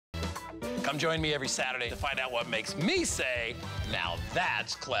Come join me every Saturday to find out what makes me say, now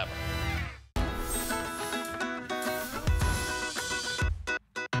that's clever.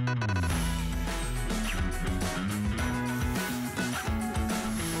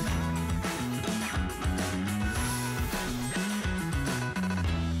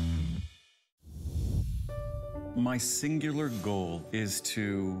 My singular goal is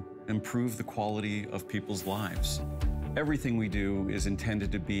to improve the quality of people's lives. Everything we do is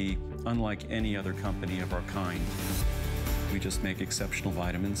intended to be unlike any other company of our kind. We just make exceptional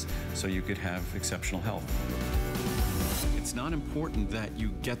vitamins so you could have exceptional health. It's not important that you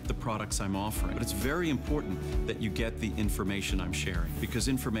get the products I'm offering, but it's very important that you get the information I'm sharing, because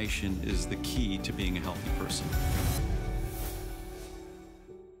information is the key to being a healthy person.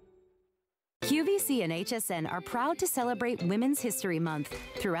 QVC and HSN are proud to celebrate Women's History Month.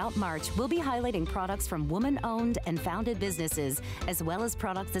 Throughout March, we'll be highlighting products from woman-owned and founded businesses, as well as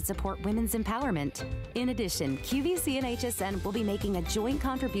products that support women's empowerment. In addition, QVC and HSN will be making a joint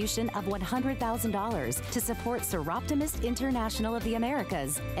contribution of $100,000 to support Seroptimist International of the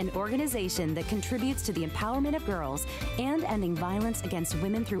Americas, an organization that contributes to the empowerment of girls and ending violence against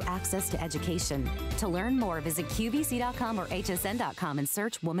women through access to education. To learn more, visit QVC.com or HSN.com and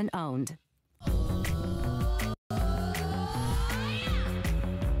search Woman-Owned.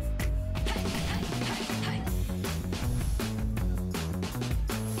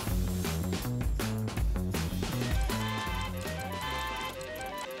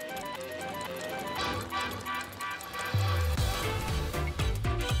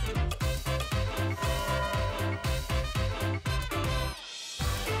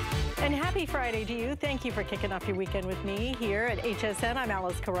 And happy Friday to you. Thank you for kicking off your weekend with me here at HSN. I'm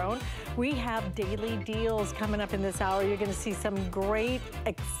Alice Carone. We have daily deals coming up in this hour. You're going to see some great,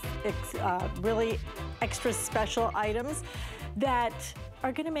 really extra special items that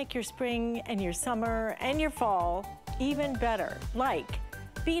are going to make your spring and your summer and your fall even better. Like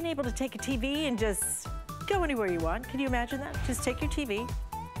being able to take a TV and just go anywhere you want. Can you imagine that? Just take your TV,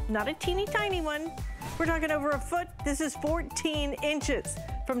 not a teeny tiny one. We're talking over a foot. This is 14 inches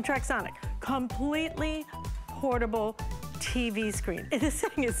from Trexonic. Completely portable TV screen. This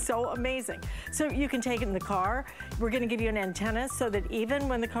thing is so amazing. So you can take it in the car. We're gonna give you an antenna so that even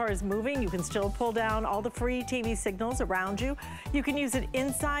when the car is moving, you can still pull down all the free TV signals around you. You can use it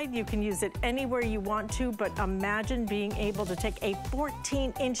inside, you can use it anywhere you want to, but imagine being able to take a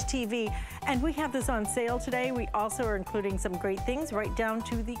 14-inch TV. And we have this on sale today. We also are including some great things right down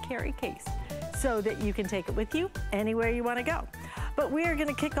to the carry case, so that you can take it with you anywhere you want to go. But we are going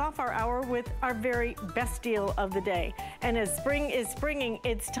to kick off our hour with our very best deal of the day. And as spring is springing,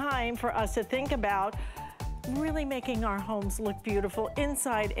 it's time for us to think about really making our homes look beautiful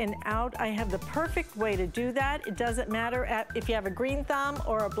inside and out. I have the perfect way to do that. It doesn't matter if you have a green thumb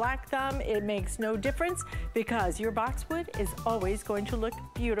or a black thumb. It makes no difference, because your boxwood is always going to look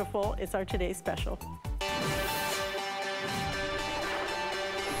beautiful. It's our today's special.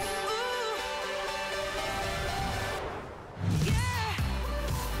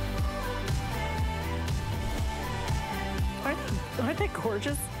 Aren't they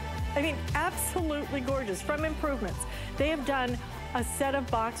gorgeous? I mean, absolutely gorgeous. From Improvements, they have done a set of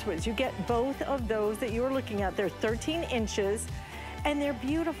boxwoods. You get both of those that you are looking at. They're 13 inches, and they're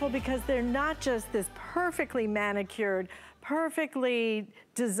beautiful because they're not just this perfectly manicured, perfectly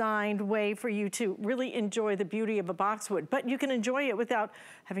designed way for you to really enjoy the beauty of a boxwood, but you can enjoy it without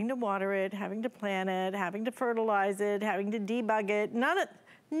having to water it, having to plant it, having to fertilize it, having to debug it.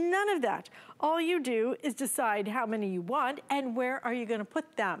 None of that. All you do is decide how many you want and where are you gonna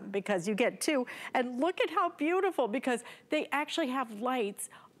put them, because you get two. And look at how beautiful, because they actually have lights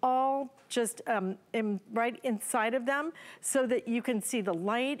all just right inside of them so that you can see the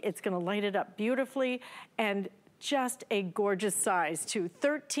light. It's gonna light it up beautifully, and just a gorgeous size too.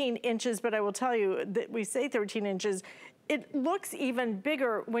 13 inches, but I will tell you that we say 13 inches, it looks even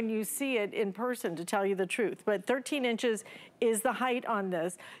bigger when you see it in person, to tell you the truth. But 13 inches is the height on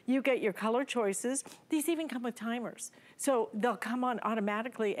this. You get your color choices. These even come with timers. So they'll come on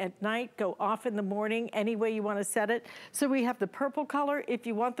automatically at night, go off in the morning, any way you want to set it. So we have the purple color. If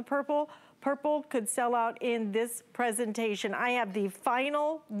you want the purple, purple could sell out in this presentation. I have the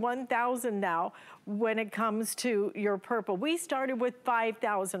final 1,000 now when it comes to your purple. We started with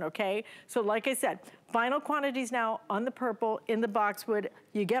 5,000, okay? So like I said, final quantities now on the purple in the boxwood.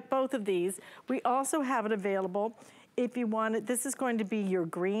 You get both of these. We also have it available if you want it. This is going to be your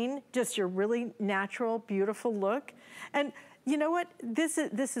green, just your really natural, beautiful look. And you know what? This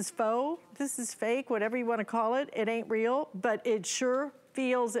is faux, this is fake, whatever you want to call it. It ain't real, but it sure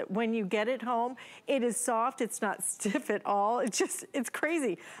feels it when you get it home. It is soft, it's not stiff at all. It's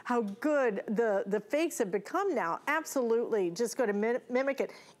crazy how good the fakes have become now. Absolutely, just going to mimic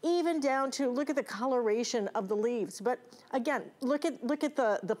it. Even down to, look at the coloration of the leaves. But again, look at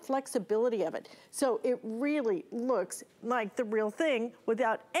the flexibility of it. So it really looks like the real thing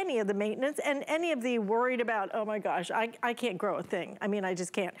without any of the maintenance and any of the worried about, oh my gosh, I can't grow a thing. I mean, I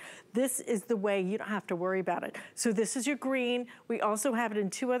just can't. This is the way you don't have to worry about it. So this is your green. We also have it in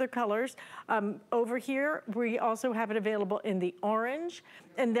 2 other colors. Over here, we also have it available in the orange.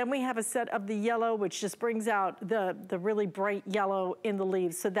 And then we have a set of the yellow, which just brings out the really bright yellow in the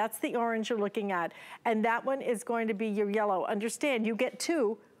leaves. So that's the orange you're looking at. And that one is going to be your yellow. Understand, you get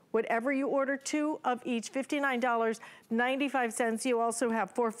 2. Whatever you order, 2 of each, $59.95. You also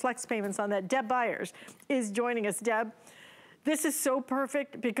have 4 flex payments on that. Deb Byers is joining us. Deb, this is so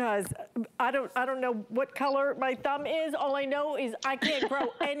perfect because I don't know what color my thumb is. All I know is I can't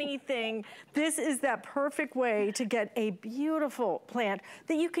grow anything. This is that perfect way to get a beautiful plant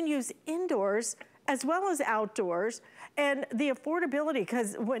that you can use indoors as well as outdoors. And the affordability,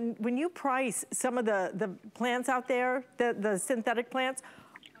 because when you price some of the plants out there, the synthetic plants,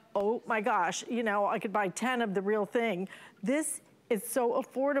 oh my gosh, you know, I could buy 10 of the real thing. This is so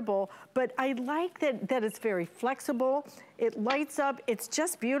affordable, but I like that it's very flexible. It lights up. It's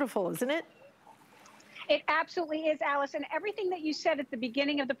just beautiful, isn't it? It absolutely is, Alice, and everything that you said at the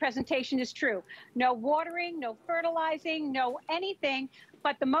beginning of the presentation is true. No watering, no fertilizing, no anything,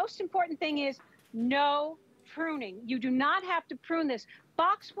 but the most important thing is no pruning. You do not have to prune this.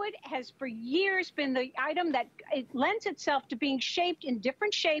 Boxwood has for years been the item that it lends itself to being shaped in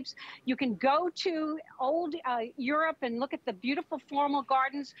different shapes. You can go to old Europe and look at the beautiful formal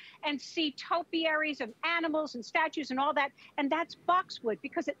gardens and see topiaries of animals and statues and all that. And that's boxwood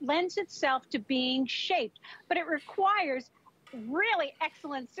because it lends itself to being shaped. But it requires really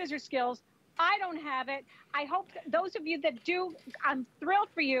excellent scissor skills. I don't have it. I hope those of you that do, I'm thrilled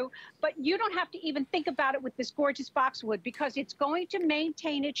for you, but you don't have to even think about it with this gorgeous boxwood because it's going to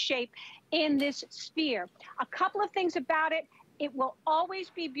maintain its shape in this sphere. A couple of things about it. It will always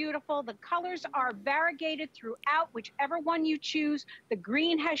be beautiful. The colors are variegated throughout, whichever one you choose. The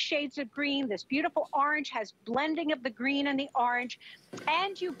green has shades of green. This beautiful orange has blending of the green and the orange.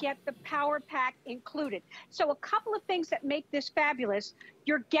 And you get the power pack included. So a couple of things that make this fabulous.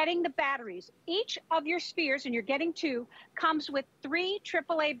 You're getting the batteries. Each of your spheres, and you're getting 2, comes with 3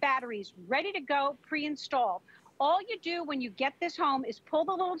 AAA batteries ready to go, pre-installed. All you do when you get this home is pull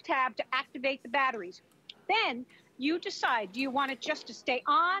the little tab to activate the batteries. Then you decide, do you want it just to stay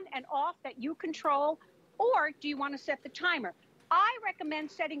on and off that you control, or do you want to set the timer? I recommend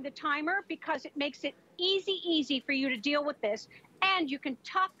setting the timer because it makes it easy for you to deal with this. And you can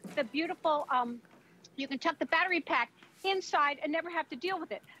tuck the beautiful, you can tuck the battery pack inside and never have to deal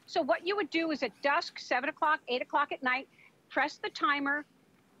with it. So what you would do is at dusk, 7 o'clock, 8 o'clock at night, press the timer,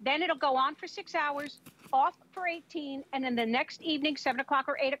 then it'll go on for 6 hours, off for 18, and then the next evening, 7 o'clock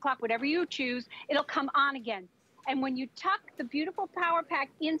or 8 o'clock, whatever you choose, it'll come on again. And when you tuck the beautiful power pack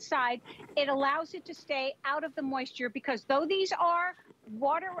inside, it allows it to stay out of the moisture because though these are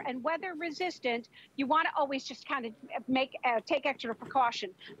water and weather resistant, you want to always just kind of take extra precaution.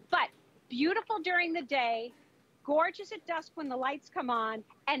 But beautiful during the day, gorgeous at dusk when the lights come on,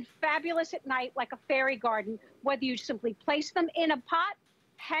 and fabulous at night like a fairy garden, whether you simply place them in a pot,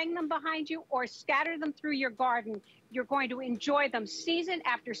 hang them behind you, or scatter them through your garden. You're going to enjoy them season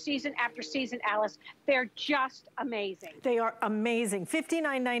after season after season, Alice. They're just amazing. They are amazing.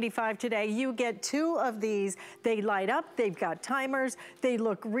 $59.95 today. You get 2 of these. They light up. They've got timers. They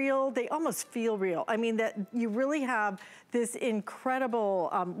look real. They almost feel real. I mean, that you really have this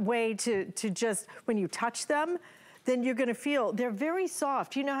incredible way to just, when you touch them, then you're going to feel, they're very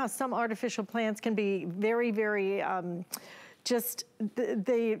soft. You know how some artificial plants can be very, very, just,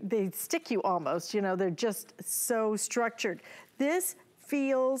 they stick you almost, you know, they're just so structured. This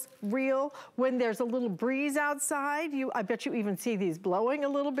feels real. When there's a little breeze outside, I bet you even see these blowing a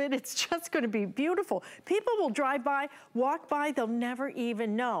little bit. It's just gonna be beautiful. People will drive by, walk by, they'll never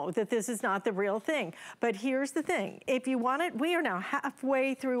even know that this is not the real thing. But here's the thing, if you want it, we are now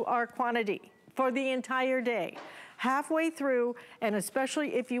halfway through our quantity for the entire day. Halfway through, and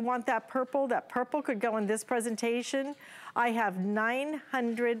especially if you want that purple could go in this presentation. I have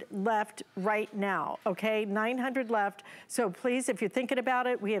 900 left right now, okay? 900 left. So please, if you're thinking about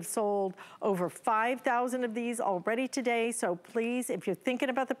it, we have sold over 5,000 of these already today. So please, if you're thinking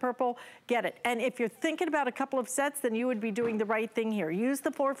about the purple, get it. And if you're thinking about a couple of sets, then you would be doing the right thing here. Use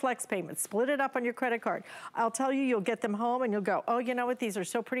the 4 flex payments, split it up on your credit card. I'll tell you, you'll get them home and you'll go, oh, you know what? These are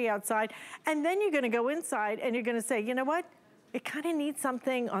so pretty outside. And then you're gonna go inside and you're gonna say, you know what? it kind of needs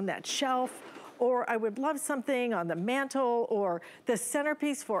something on that shelf, or I would love something on the mantle or the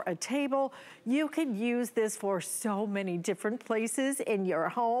centerpiece for a table. You could use this for so many different places in your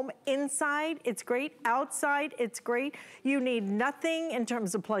home. Inside, it's great. Outside, it's great. You need nothing in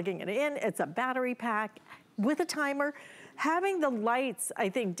terms of plugging it in. It's a battery pack with a timer. Having the lights, I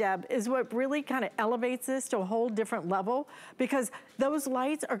think, Deb, is what really kind of elevates this to a whole different level, because those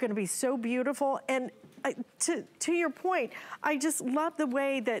lights are gonna be so beautiful. And to your point, I just love the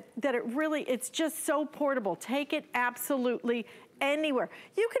way that it really, it's just so portable. Take it absolutely anywhere.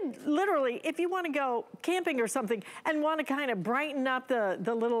 You can literally, if you want to go camping or something and want to kind of brighten up the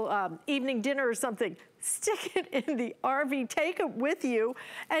little evening dinner or something, stick it in the RV, take it with you,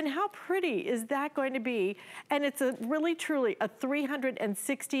 and how pretty is that going to be? And it's a really, truly a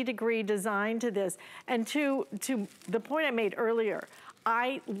 360-degree design to this. And to the point I made earlier,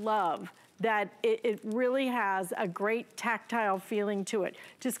 I love that it really has a great tactile feeling to it.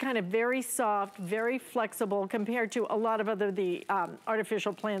 Just kind of very soft, very flexible compared to a lot of other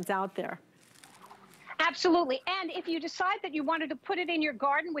artificial plants out there. Absolutely. And if you decide that you wanted to put it in your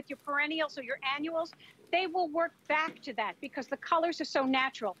garden with your perennials or your annuals, they will work back to that because the colors are so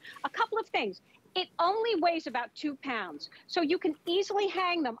natural. A couple of things. It only weighs about 2 pounds, so you can easily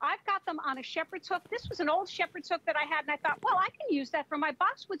hang them. I've got them on a shepherd's hook. This was an old shepherd's hook that I had, and I thought, well, I can use that for my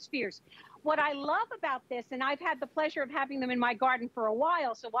boxwood spears. What I love about this, and I've had the pleasure of having them in my garden for a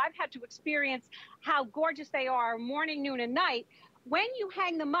while, so I've had to experience how gorgeous they are morning, noon, and night. When you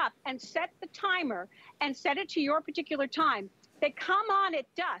hang them up and set the timer and set it to your particular time, they come on at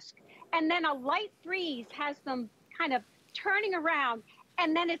dusk, and then a light breeze has them kind of turning around,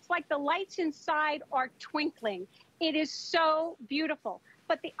 and then it's like the lights inside are twinkling. It is so beautiful.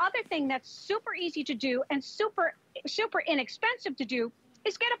 But the other thing that's super easy to do and super inexpensive to do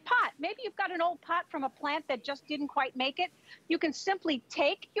is get a pot. Maybe you've got an old pot from a plant that just didn't quite make it. You can simply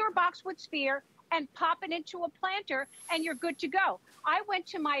take your boxwood spear and pop it into a planter, and you're good to go. I went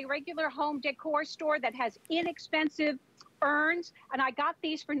to my regular home decor store that has inexpensive urns, and I got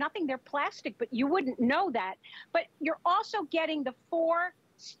these for nothing. They're plastic, but you wouldn't know that. But you're also getting the 4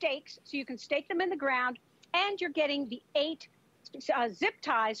 stakes, so you can stake them in the ground, and you're getting the 8 zip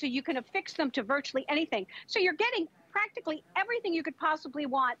ties, so you can affix them to virtually anything. So you're getting practically everything you could possibly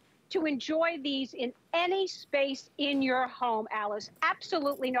want to enjoy these in any space in your home, Alice.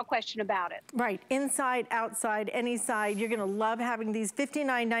 Absolutely no question about it. Right, inside, outside, any side. You're gonna love having these.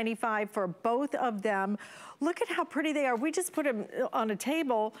 $59.95 for both of them. Look at how pretty they are. We just put them on a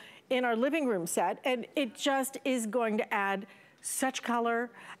table in our living room set, and it just is going to add such color,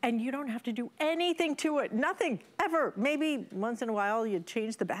 and you don't have to do anything to it, nothing, ever. Maybe once in a while you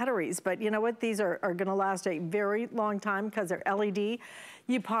change the batteries, but you know what? These are gonna last a very long time because they're LED.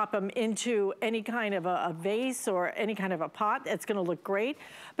 You pop them into any kind of a vase or any kind of a pot, it's gonna look great.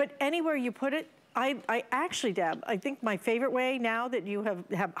 But anywhere you put it, I actually, Deb, I think my favorite way now that you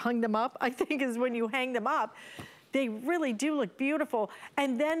have hung them up, I think is when you hang them up, they really do look beautiful.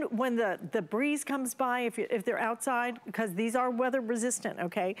 And then when the breeze comes by, if they're outside, because these are weather resistant,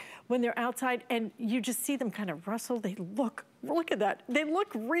 okay? When they're outside and you just see them kind of rustle, they look at that. They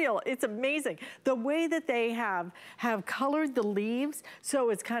look real. It's amazing. The way that they have colored the leaves, so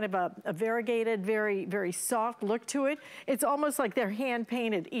it's kind of a variegated, very, very soft look to it. It's almost like they're hand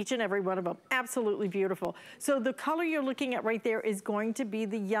painted, each and every one of them. Absolutely beautiful. So the color you're looking at right there is going to be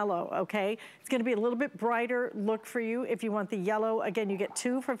the yellow, okay? It's gonna be a little bit brighter look for you if you want the yellow. Again, you get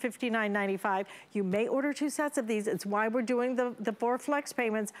 2 for $59.95. You may order 2 sets of these. It's why we're doing the 4 flex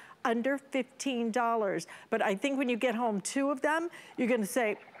payments under $15. But I think when you get home 2 of them, you're gonna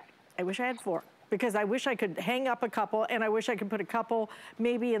say, I wish I had 4, because I wish I could hang up a couple, and I wish I could put a couple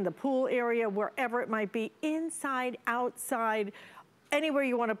maybe in the pool area, wherever it might be, inside, outside, anywhere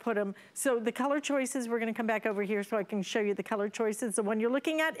you wanna put them. So the color choices, we're gonna come back over here so I can show you the color choices. The one you're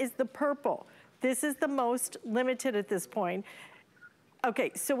looking at is the purple. This is the most limited at this point.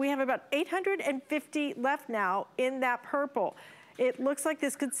 Okay, so we have about 850 left now in that purple. It looks like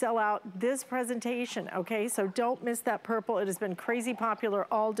this could sell out this presentation, okay? So don't miss that purple. It has been crazy popular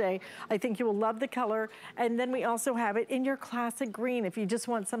all day. I think you will love the color. And then we also have it in your classic green if you just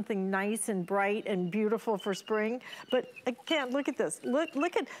want something nice and bright and beautiful for spring. But again, look at this.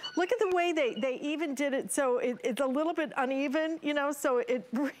 Look at the way they even did it. So it's a little bit uneven, you know, so it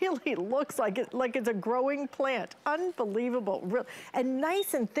really looks like it's a growing plant. Unbelievable. And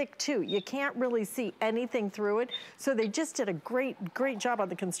nice and thick too. You can't really see anything through it. So they just did a great great job on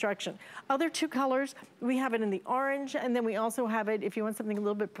the construction. Other two colors, we have it in the orange, and then we also have it, if you want something a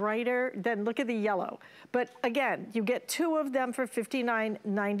little bit brighter, then look at the yellow. But again, you get two of them for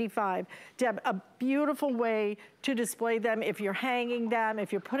 $59.95. Deb, a beautiful way to display them if you're hanging them,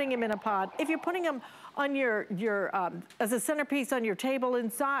 if you're putting them in a pot, if you're putting them on your as a centerpiece on your table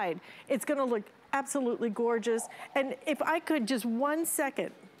inside, it's gonna look absolutely gorgeous. And if I could, just 1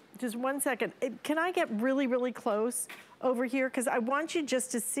 second, can I get really, really close over here? Because I want you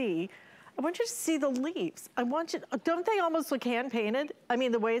just to see, I want you to see the leaves. I want you, don't they almost look hand painted? I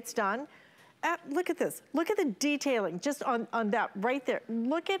mean, the way it's done. Look at this, look at the detailing just on that right there.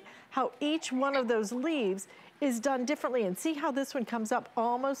 Look at how each one of those leaves is done differently, and see how this one comes up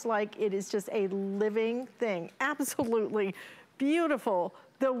almost like it is just a living thing. Absolutely beautiful,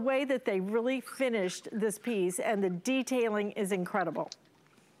 the way that they really finished this piece, and the detailing is incredible.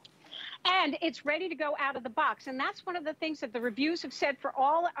 And it's ready to go out of the box. And that's one of the things that the reviews have said for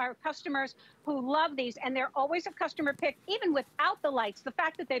all our customers who love these. And they're always a customer pick, even without the lights. The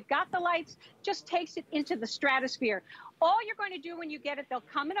fact that they've got the lights just takes it into the stratosphere. All you're going to do when you get it, they'll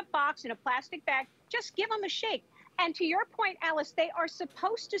come in a box, in a plastic bag. Just give them a shake. And to your point, Alice, they are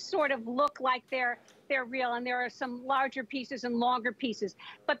supposed to sort of look like they're real, and there are some larger pieces and longer pieces.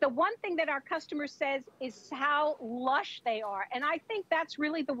 But the one thing that our customer says is how lush they are. And I think that's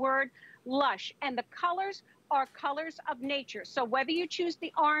really the word, lush. And the colors are colors of nature. So whether you choose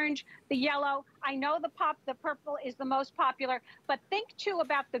the orange, the yellow, I know the purple is the most popular, but think too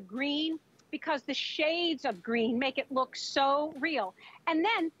about the green, because the shades of green make it look so real. And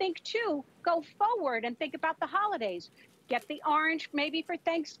then think too, go forward and think about the holidays. Get the orange maybe for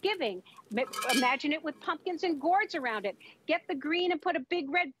Thanksgiving. Imagine it with pumpkins and gourds around it. Get the green and put a big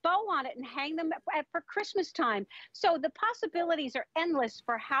red bow on it and hang them for Christmas time. So the possibilities are endless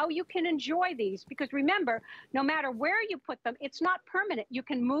for how you can enjoy these, because remember, no matter where you put them, it's not permanent. You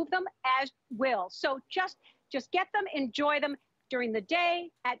can move them as will. So just get them, enjoy them during the day,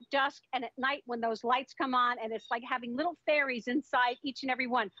 at dusk, and at night when those lights come on, and it's like having little fairies inside each and every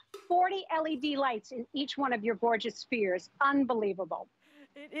one. 40 LED lights in each one of your gorgeous spheres. Unbelievable.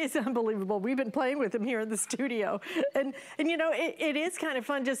 It is unbelievable. We've been playing with them here in the studio. And you know, it is kind of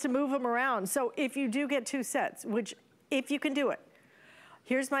fun just to move them around. So if you do get two sets, which if you can do it,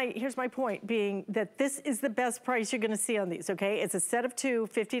 here's my point being that this is the best price you're gonna see on these, okay? It's a set of two,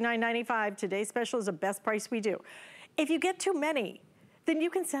 $59.95. Today's special is the best price we do. If you get too many, then you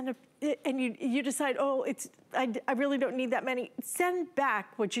can send and you decide, oh, I really don't need that many. Send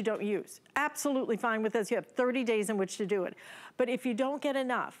back what you don't use. Absolutely fine with us. You have 30 days in which to do it. But if you don't get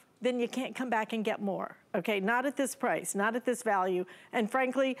enough, then you can't come back and get more, okay? Not at this price, not at this value. And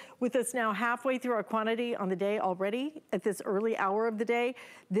frankly, with us now halfway through our quantity on the day already, at this early hour of the day,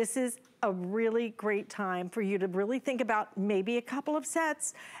 this is a really great time for you to really think about maybe a couple of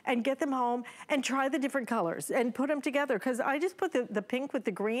sets and get them home and try the different colors and put them together. Because I just put the pink with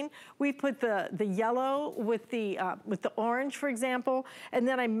the green. We put the yellow with the orange, for example, and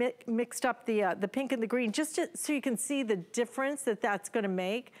then I mixed up the pink and the green just so you can see the difference that that's going to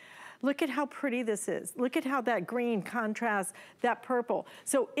make. Look at how pretty this is. Look at how that green contrasts that purple.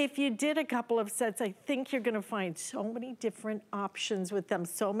 So if you did a couple of sets, I think you're gonna find so many different options with them,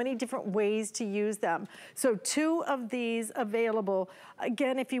 so many different ways to use them. So two of these available.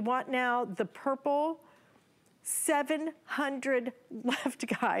 Again, if you want now the purple, 700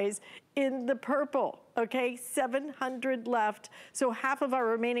 left, guys, in the purple, okay? 700 left. So half of our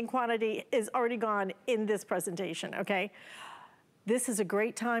remaining quantity is already gone in this presentation, okay? This is a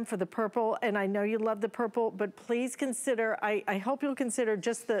great time for the purple, and I know you love the purple, but please consider, I hope you'll consider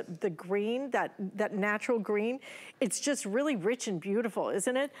just the green, that natural green. It's just really rich and beautiful,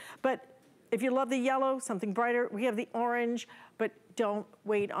 isn't it? But if you love the yellow, something brighter, we have the orange, but don't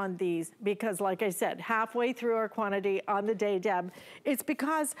wait on these because, like I said, halfway through our quantity on the day, Deb, it's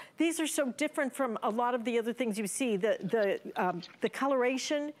because these are so different from a lot of the other things you see. The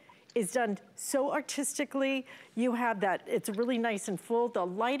coloration is done so artistically. You have that, it's really nice and full. The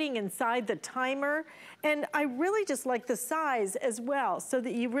lighting inside, the timer, and I really just like the size as well, so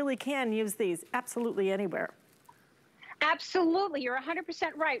that you really can use these absolutely anywhere. Absolutely, you're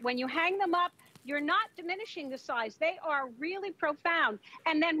 100% right. When you hang them up, you're not diminishing the size. They are really profound.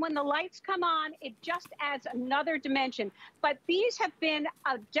 And then when the lights come on, it just adds another dimension. But these have been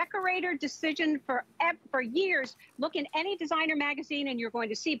a decorator decision for years. Look in any designer magazine and you're going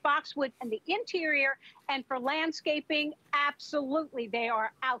to see boxwood in the interior, and for landscaping, absolutely, they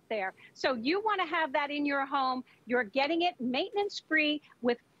are out there. So you want to have that in your home. You're getting it maintenance-free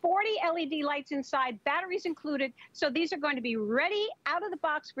with 40 LED lights inside, batteries included. So these are going to be ready out of the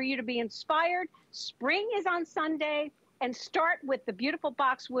box for you to be inspired. Spring is on Sunday. and start with the beautiful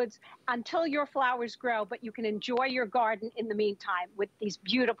boxwoods until your flowers grow, but you can enjoy your garden in the meantime with these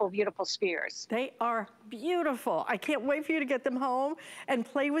beautiful, beautiful spheres. They are beautiful. I can't wait for you to get them home and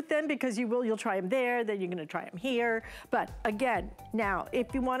play with them, because you'll try them there, then you're gonna try them here. But again, now,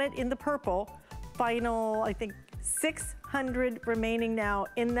 if you want it in the purple, final, I think, 600 remaining now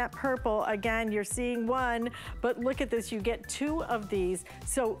in that purple. Again, you're seeing one, but look at this, you get 2 of these.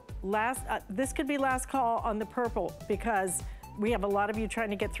 So this could be last call on the purple, because we have a lot of you trying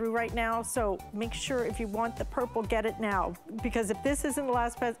to get through right now. So make sure if you want the purple, get it now, because if this isn't the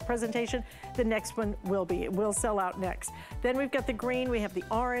last presentation, the next one will be. It will sell out next. Then we've got the green, we have the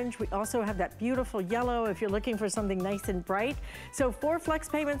orange, we also have that beautiful yellow if you're looking for something nice and bright. So 4 flex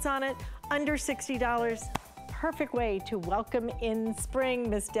payments on it, under $60. Perfect way to welcome in spring,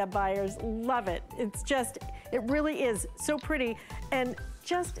 Miss Deb Byers. Love it. It's just, it really is so pretty, and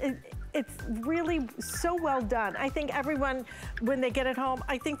just, it's really so well done. I think everyone, when they get it home,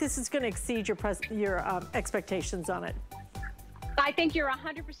 I think this is going to exceed your expectations on it. I think you're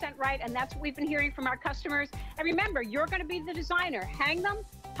 100% right, and that's what we've been hearing from our customers. And remember, you're going to be the designer. Hang them,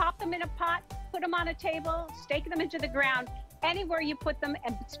 pop them in a pot, put them on a table, stake them into the ground. Anywhere you put them,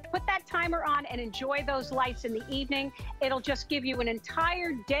 and put that timer on and enjoy those lights in the evening. It'll just give you an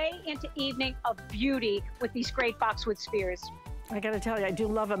entire day into evening of beauty with these great boxwood spheres. I gotta tell you, I do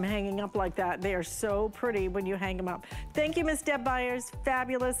love them hanging up like that. They are so pretty when you hang them up. Thank you, Miss Deb Byers,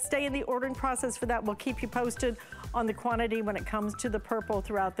 fabulous. Stay in the ordering process for that. We'll keep you posted on the quantity when it comes to the purple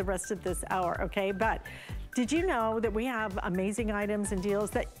throughout the rest of this hour, okay? But did you know that we have amazing items and deals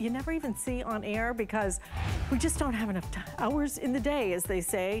that you never even see on air, because we just don't have enough hours in the day, as they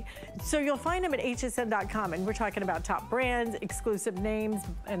say? So you'll find them at hsn.com, and we're talking about top brands, exclusive names,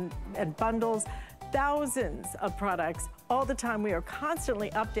 and bundles. Thousands of products all the time. We are constantly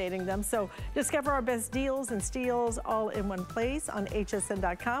updating them. So discover our best deals and steals all in one place on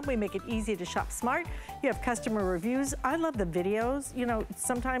hsn.com. We make it easy to shop smart. You have customer reviews. I love the videos. You know,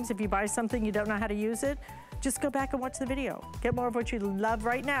 sometimes if you buy something, you don't know how to use it, just go back and watch the video. Get more of what you love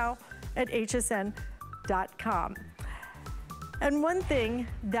right now at hsn.com. And one thing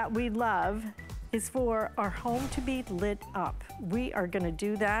that we love is for our home to be lit up. We are gonna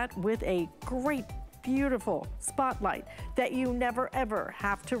do that with a great, beautiful spotlight that you never ever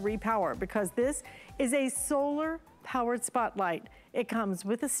have to repower, because this is a solar powered spotlight. It comes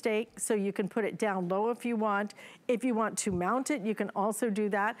with a stake, so you can put it down low if you want. If you want to mount it, you can also do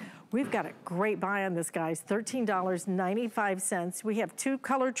that. We've got a great buy on this, guys, $13.95. We have 2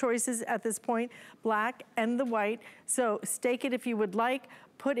 color choices at this point, black and the white. So stake it if you would like.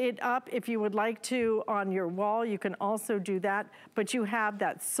 Put it up if you would like to on your wall. You can also do that, but you have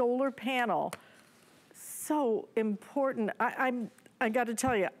that solar panel. So important. I got to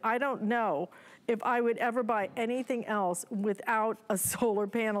tell you, I don't know if I would ever buy anything else without a solar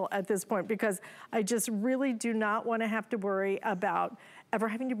panel at this point, because I just really do not want to have to worry about ever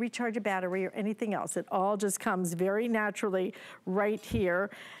having to recharge a battery or anything else. It all just comes very naturally right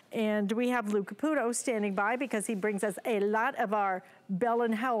here. And we have Lou Caputo standing by, because he brings us a lot of our Bell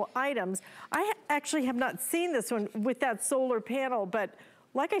 & Howell items. I actually have not seen this one with that solar panel, but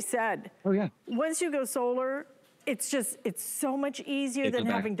like I said, oh yeah, once you go solar, it's so much easier than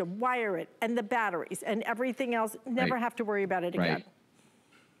having to wire it, and the batteries and everything else. Never have to worry about it again.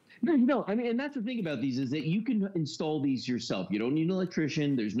 No, I mean, and that's the thing about these, is that you can install these yourself. You don't need an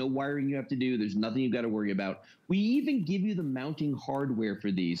electrician. There's no wiring you have to do. There's nothing you've got to worry about. We even give you the mounting hardware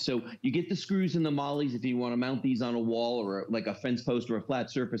for these. So you get the screws and the mollies if you want to mount these on a wall or like a fence post or a flat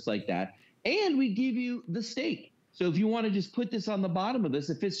surface like that. And we give you the stake. So if you want to just put this on the bottom of this,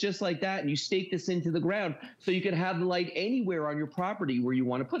 it fits just like that, and you stake this into the ground, so you can have the light anywhere on your property where you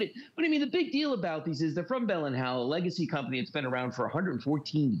want to put it. But I mean, the big deal about these is they're from Bell & Howell, a legacy company that's been around for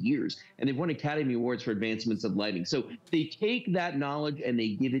 114 years, and they've won Academy Awards for advancements of lighting. So they take that knowledge and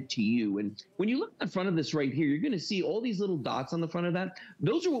they give it to you. And when you look at the front of this right here, you're going to see all these little dots on the front of that.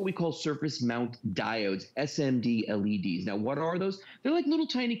 Those are what we call surface mount diodes, SMD LEDs. Now, what are those? They're like little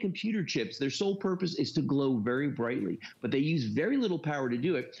tiny computer chips. Their sole purpose is to glow very brightly, but they use very little power to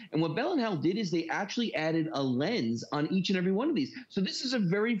do it. And what Bell & Howell did is they actually added a lens on each and every one of these. So this is a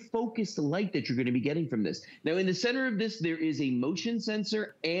very focused light that you're going to be getting from this. Now, in the center of this, there is a motion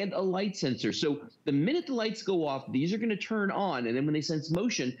sensor and a light sensor. So the minute the lights go off, these are going to turn on, and then when they sense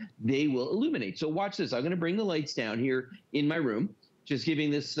motion, they will illuminate. So watch this. I'm going to bring the lights down here in my room. Just giving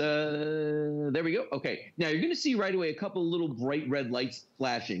this, there we go. Okay, now you're going to see right away a couple little bright red lights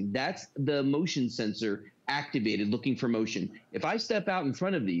flashing. That's the motion sensor activated, looking for motion. If I step out in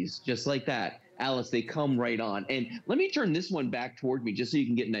front of these, just like that, Alice, they come right on. And let me turn this one back toward me just so you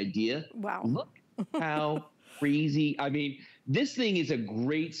can get an idea. Wow. Look how crazy. I mean, this thing is a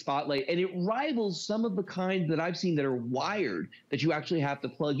great spotlight, and it rivals some of the kinds that I've seen that are wired that you actually have to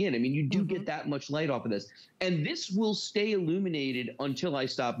plug in. I mean, you do get that much light off of this. And this will stay illuminated until I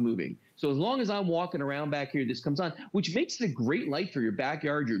stop moving. So as long as I'm walking around back here, this comes on, which makes it a great light for your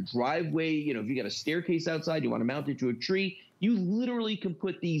backyard, your driveway. You know, if you got a staircase outside, you want to mount it to a tree, you literally can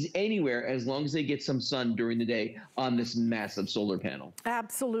put these anywhere as long as they get some sun during the day on this massive solar panel.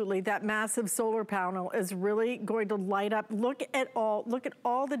 Absolutely. That massive solar panel is really going to light up. Look at all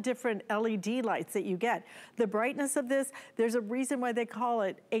the different LED lights that you get. The brightness of this, there's a reason why they call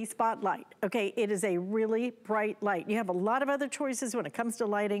it a spotlight. Okay, it is a really bright light. You have a lot of other choices when it comes to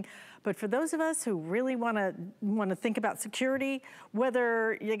lighting, but for those of us who really want to think about security,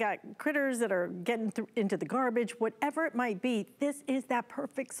 whether you got critters that are getting into the garbage, whatever it might be, this is that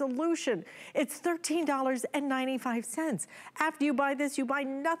perfect solution. It's $13.95. After you buy this, you buy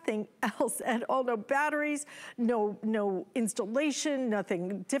nothing else at all. No batteries, no installation,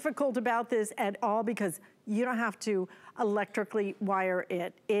 nothing difficult about this at all, because you don't have to electrically wire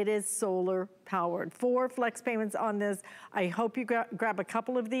it. It is solar powered. 4 flex payments on this. I hope you grab a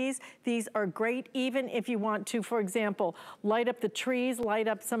couple of these. These are great even if you want to, for example, light up the trees, light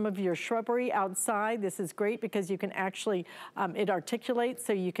up some of your shrubbery outside. This is great because you can actually, it articulates,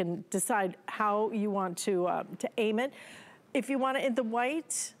 so you can decide how you want to aim it. If you want it in the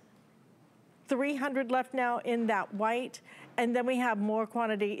white, 300 left now in that white. And then we have more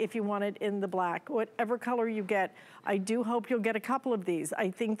quantity if you want it in the black. Whatever color you get, I do hope you'll get a couple of these. I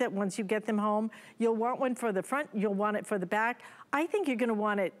think that once you get them home, you'll want one for the front, you'll want it for the back. I think you're gonna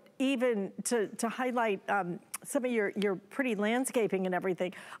want it even to highlight some of your pretty landscaping and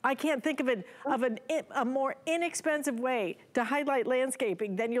everything. I can't think of a more inexpensive way to highlight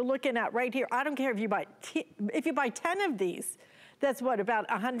landscaping than you're looking at right here. I don't care if you buy 10 of these, that's what, about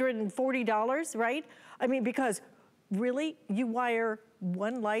 $140, right? I mean, because really, you wire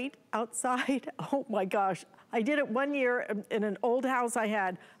one light outside? Oh my gosh. I did it one year in an old house I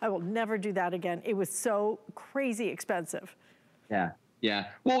had. I will never do that again. It was so crazy expensive. Yeah. Yeah.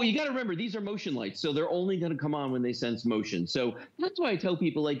 Well, you got to remember, these are motion lights, so they're only going to come on when they sense motion. So that's why I tell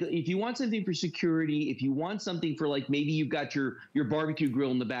people, like, if you want something for security, if you want something for, like, maybe you've got your barbecue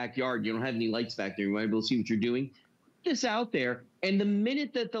grill in the backyard, you don't have any lights back there, you might be able to see what you're doing, this out there, and the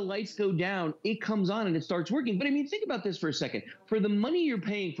minute that the lights go down, it comes on and it starts working. But I mean, think about this for a second. For the money you're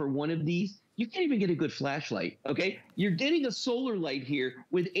paying for one of these, you can't even get a good flashlight, okay? You're getting a solar light here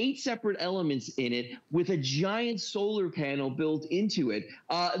with 8 separate elements in it, with a giant solar panel built into it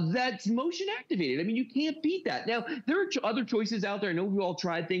that's motion activated. I mean, you can't beat that. Now, there are other choices out there. I know we all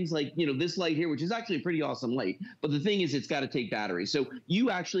tried things like, you know, this light here, which is actually a pretty awesome light. But the thing is, it's got to take batteries. So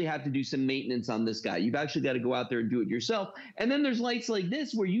you actually have to do some maintenance on this guy. You've actually got to go out there and do it yourself. And then there's lights like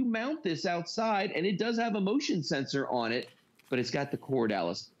this where you mount this outside, and it does have a motion sensor on it, but it's got the cord,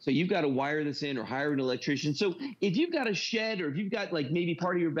 Alice. So you've got to wire this in or hire an electrician. So if you've got a shed, or if you've got, like, maybe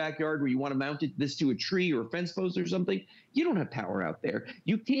part of your backyard where you want to mount this to a tree or a fence post or something, you don't have power out there.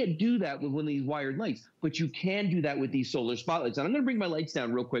 You can't do that with one of these wired lights, but you can do that with these solar spotlights. And I'm going to bring my lights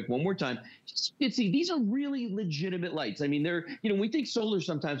down real quick one more time. Just so you can see, these are really legitimate lights. I mean, they're, you know, when we think solar,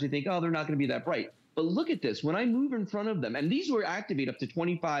 sometimes we think, oh, they're not going to be that bright. But look at this. When I move in front of them, and these will activate up to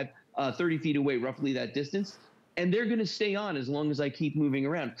 25, 30 feet away, roughly that distance, and they're going to stay on as long as I keep moving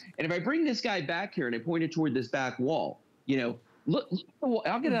around. And if I bring this guy back here and I point it toward this back wall, you know, look at the wall.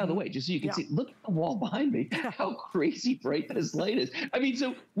 I'll get it out of the way just so you can see. Look at the wall behind me. How crazy bright this light is. I mean,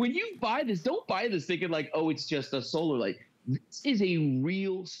 so when you buy this, don't buy this thinking like, oh, it's just a solar light. This is a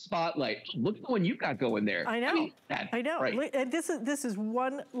real spotlight. Look at the one you got going there. I know. I mean, I know. Right. And this is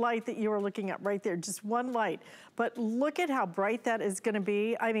one light that you are looking at right there, just one light. But look at how bright that is going to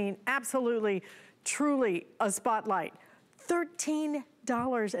be. I mean, absolutely, truly a spotlight.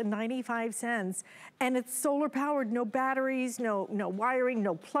 $13.95, and it's solar powered, no batteries, no wiring,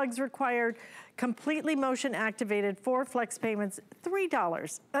 no plugs required, completely motion activated, 4 flex payments,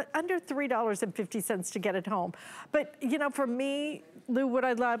 $3, under $3.50 to get it home. But you know, for me, Lou, what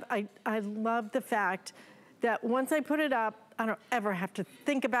I love the fact that once I put it up, I don't ever have to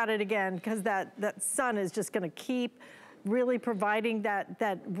think about it again, because that sun is just gonna keep really providing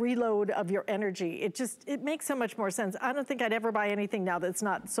that reload of your energy. It makes so much more sense. I don't think I'd ever buy anything now that's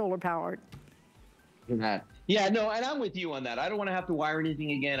not solar powered. Yeah, no, and I'm with you on that. I don't want to have to wire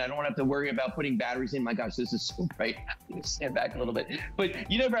anything again. I don't want to have to worry about putting batteries in. My gosh, this is so bright. I'm going to stand back a little bit.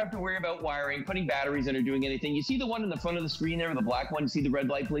 But you never have to worry about wiring, putting batteries in, or doing anything. You see the one in the front of the screen there, the black one? You see the red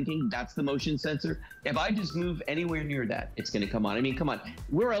light blinking? That's the motion sensor. If I just move anywhere near that, it's going to come on. I mean, come on.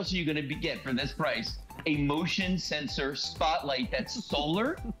 Where else are you going to get for this price a motion sensor spotlight that's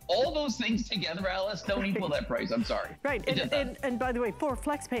solar? all those things together, Alice, don't equal that price. I'm sorry. Right, and by the way, 4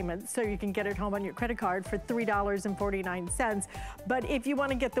 flex payments, so you can get it home on your credit card for $3.49. But if you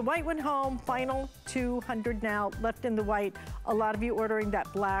want to get the white one home, final 200 now left in the white. A lot of you ordering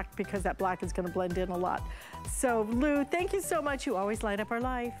that black because that black is going to blend in a lot. So Lou, thank you so much. You always light up our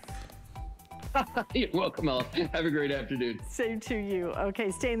life. You're welcome, Alice. Have a great afternoon. Same to you.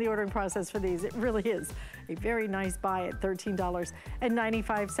 Okay, stay in the ordering process for these. It really is a very nice buy at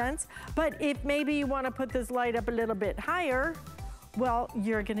 $13.95. But if maybe you want to put this light up a little bit higher, well,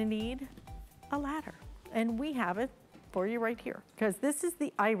 you're going to need a ladder. And we have it for you right here, because this is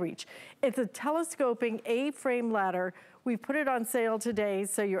the iReach. It's a telescoping A-frame ladder. We put it on sale today,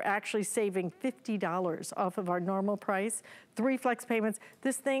 so you're actually saving $50 off of our normal price. 3 flex payments.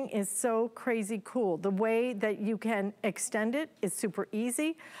 This thing is so crazy cool. The way that you can extend it is super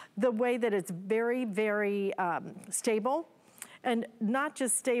easy. The way that it's very, very stable. And not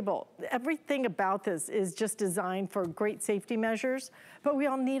just stable, everything about this is just designed for great safety measures, but we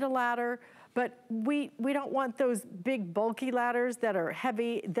all need a ladder. But we don't want those big bulky ladders that are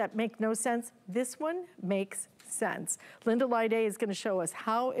heavy, that make no sense. This one makes sense. Linda Lyde is going to show us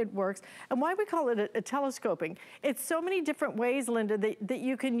how it works and why we call it a telescoping. It's so many different ways, Linda, that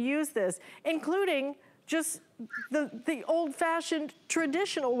you can use this, including just the old-fashioned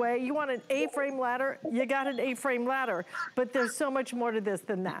traditional way. You want an A-frame ladder, you got an A-frame ladder, but there's so much more to this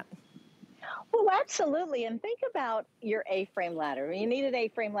than that. Well, absolutely. And think about your A-frame ladder. You need an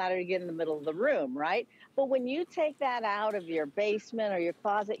A-frame ladder to get in the middle of the room, right? But when you take that out of your basement or your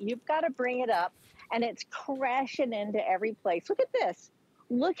closet, you've got to bring it up, and it's crashing into every place. Look at this.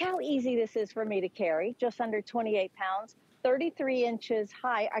 Look how easy this is for me to carry, just under 28 pounds, 33 inches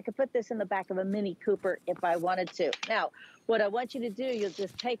high. I could put this in the back of a Mini Cooper if I wanted to. Now, what I want you to do, you'll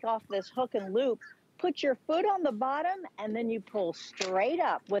just take off this hook and loop, put your foot on the bottom, and then you pull straight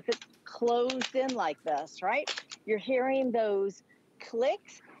up with it closed in like this, right? You're hearing those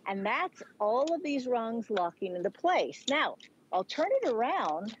clicks, and that's all of these rungs locking into place. Now, I'll turn it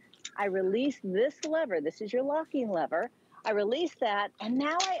around. I release this lever. This is your locking lever. I release that, and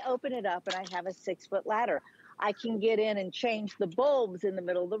now I open it up, and I have a 6-foot ladder. I can get in and change the bulbs in the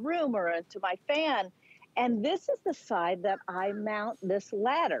middle of the room or into my fan. And this is the side that I mount this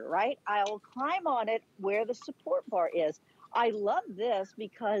ladder, right? I'll climb on it where the support bar is. I love this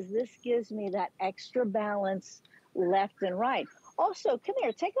because this gives me that extra balance left and right. Also, come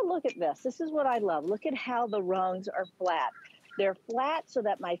here, take a look at this. This is what I love. Look at how the rungs are flat. They're flat so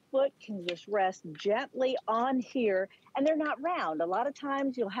that my foot can just rest gently on here, and they're not round. A lot of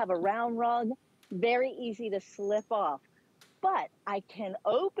times you'll have a round rung, very easy to slip off. But I can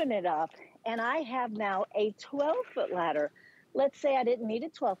open it up, and I have now a 12-foot ladder. Let's say I didn't need a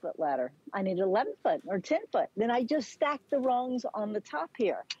 12-foot ladder. I need 11-foot or 10-foot. Then I just stack the rungs on the top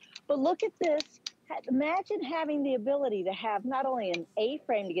here. But look at this. Imagine having the ability to have not only an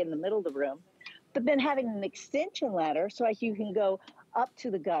A-frame to get in the middle of the room, but then having an extension ladder so you can go up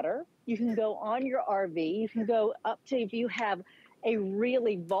to the gutter. You can go on your RV. You can go up to, if you have a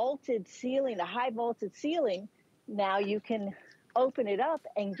really vaulted ceiling, a high vaulted ceiling, now you can open it up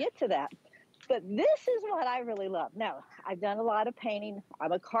and get to that. But this is what I really love. Now, I've done a lot of painting.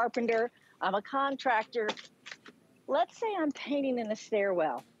 I'm a carpenter. I'm a contractor. Let's say I'm painting in a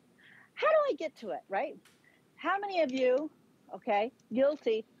stairwell. How do I get to it, right? How many of you, okay,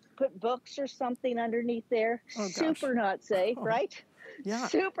 guilty, put books or something underneath there? Oh, super not safe, right? Yeah.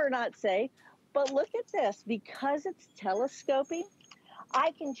 Super not safe. But look at this. Because it's telescoping,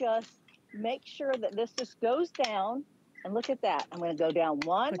 I can just make sure that this just goes down. And look at that. I'm going to go down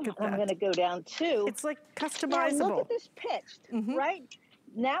 1. I'm going to go down 2. It's like customizable. Now look at this pitched, right?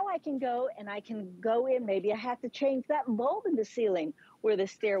 Now I can go and I can go in. Maybe I have to change that bulb in the ceiling where the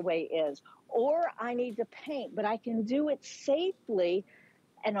stairway is. Or I need to paint, but I can do it safely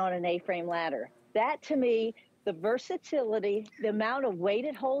and on an A-frame ladder. That, to me, the versatility, the amount of weight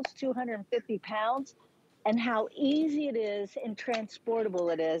it holds, 250 pounds, and how easy it is and transportable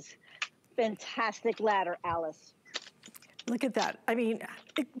it is. Fantastic ladder, Alice. Look at that. I mean,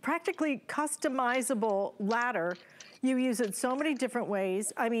 practically customizable ladder. You use it so many different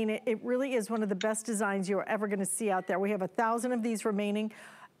ways. I mean, it really is one of the best designs you're ever going to see out there. We have 1,000 of these remaining.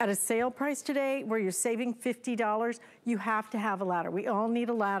 At a sale price today where you're saving $50, you have to have a ladder. We all need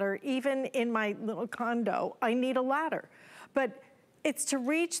a ladder. Even in my little condo, I need a ladder. But it's to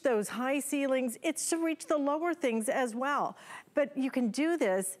reach those high ceilings. It's to reach the lower things as well. But you can do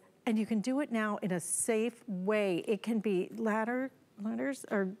this, and you can do it now in a safe way. It can be ladders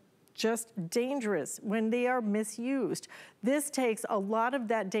or just dangerous when they are misused. This takes a lot of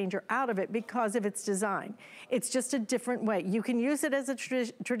that danger out of it because of its design. It's just a different way. You can use it as a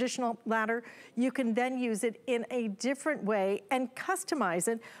traditional ladder. You can then use it in a different way and customize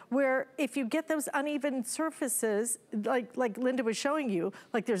it, where if you get those uneven surfaces, like Linda was showing you,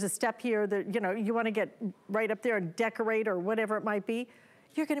 like there's a step here that, you know, you want to get right up there and decorate or whatever it might be,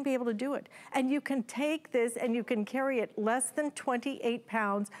 you're gonna be able to do it. And you can take this and you can carry it less than 28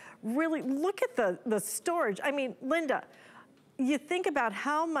 pounds. Really, look at the storage. I mean, Linda, you think about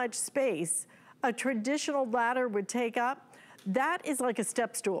how much space a traditional ladder would take up. That is like a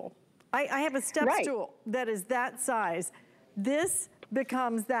step stool. I have a step stool that is that size. This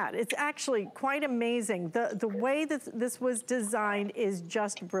becomes that. It's actually quite amazing. The way that this was designed is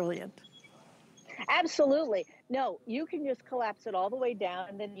just brilliant. Absolutely. No, you can just collapse it all the way down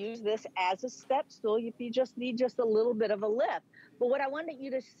and then use this as a step stool if you just need just a little bit of a lift. But what I wanted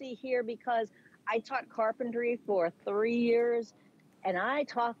you to see here, because I taught carpentry for 3 years and I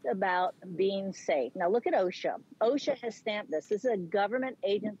talked about being safe. Now look at OSHA. OSHA has stamped this. This is a government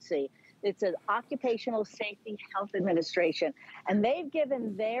agency. It's an Occupational Safety Health Administration. And they've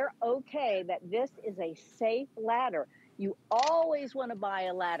given their okay that this is a safe ladder. You always want to buy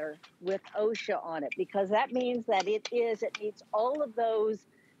a ladder with OSHA on it, because that means that it meets all of those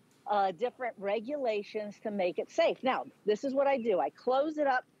different regulations to make it safe. Now, this is what I do. I close it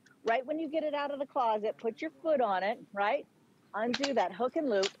up right when you get it out of the closet, put your foot on it, right? Undo that hook and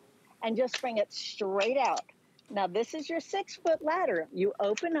loop and just bring it straight out. Now, this is your 6-foot ladder. You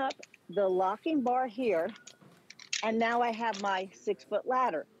open up the locking bar here, and now I have my 6-foot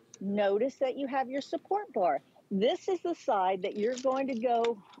ladder. Notice that you have your support bar. This is the side that you're going to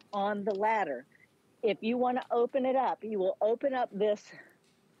go on the ladder. If you want to open it up, you will open up this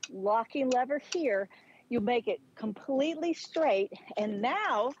locking lever here. You make it completely straight, and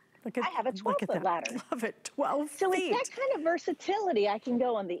now I have a 12-foot ladder. Love it, 12 feet. So it's that kind of versatility. I can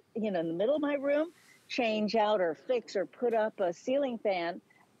go on the, in the middle of my room, change out or fix or put up a ceiling fan,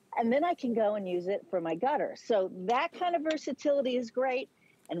 and then I can go and use it for my gutter. So that kind of versatility is great.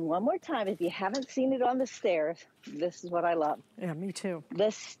 And one more time, if you haven't seen it on the stairs, this is what I love. Yeah, me too.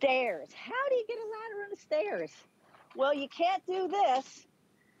 The stairs. How do you get a ladder on the stairs? Well, you can't do this.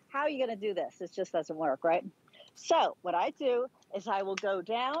 How are you going to do this? It just doesn't work, right? So what I do is I will go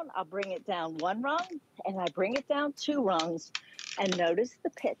down, I'll bring it down 1 rung, and I bring it down 2 rungs, and notice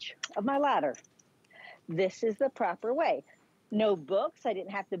the pitch of my ladder. This is the proper way. No books. I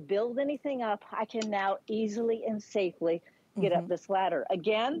didn't have to build anything up. I can now easily and safely get up this ladder.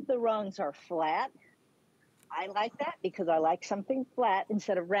 Again, the rungs are flat. I like that because I like something flat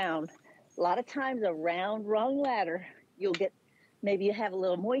instead of round. A lot of times a round rung ladder, you'll get, maybe you have a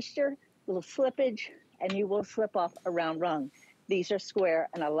little moisture, a little slippage, and you will slip off a round rung. These are square,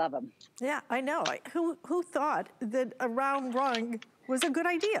 and I love them. Yeah, I know. Who thought that a round rung was a good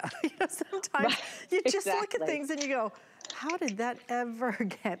idea? Sometimes you just look at things and you go, how did that ever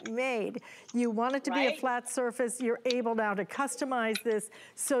get made? You want it to be a flat surface. You're able now to customize this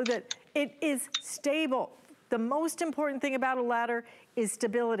so that it is stable. The most important thing about a ladder is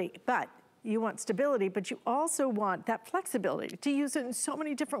stability, but you want stability, but you also want that flexibility to use it in so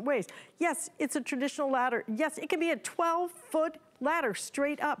many different ways. Yes, it's a traditional ladder. Yes, it can be a 12-foot ladder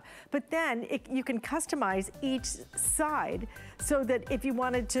straight up, but then you can customize each side so that if you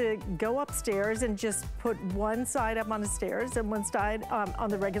wanted to go upstairs and just put one side up on the stairs and one side on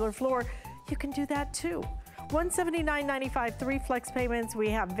the regular floor, you can do that too. $179.95, 3 flex payments. We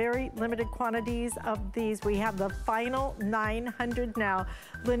have very limited quantities of these. We have the final 900 now.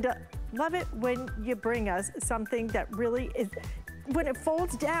 Linda, love it when you bring us something that really is, when it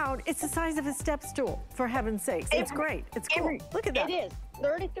folds down, it's the size of a step stool, for heaven's sakes. It's great. It's cool. Look at that. It is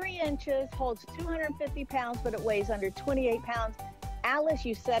 33 inches, holds 250 pounds, but it weighs under 28 pounds. Alice,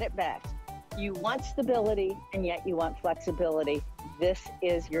 you said it best. You want stability, and yet you want flexibility. This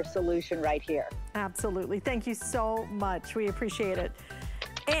is your solution right here. Absolutely. Thank you so much. We appreciate it.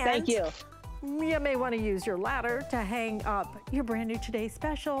 And thank you. You may want to use your ladder to hang up your brand new Today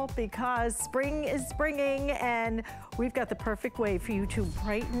Special, because spring is springing and we've got the perfect way for you to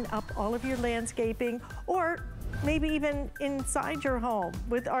brighten up all of your landscaping, or maybe even inside your home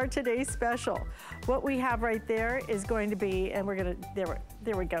with our Today Special. What we have right there is going to be, and we're gonna,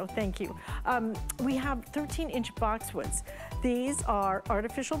 there we go, thank you. We have 13-inch boxwoods. These are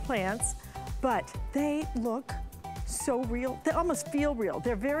artificial plants, but they look so real. They almost feel real.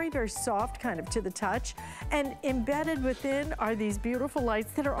 They're very, very soft kind of to the touch, and embedded within are these beautiful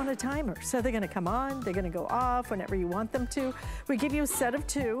lights that are on a timer. So they're gonna come on, they're gonna go off whenever you want them to. We give you a set of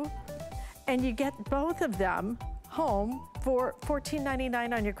 2, and you get both of them home for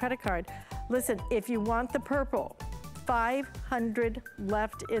 $14.99 on your credit card. Listen, if you want the purple, 500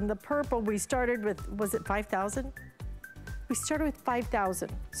 left in the purple. We started with, was it 5,000? We started with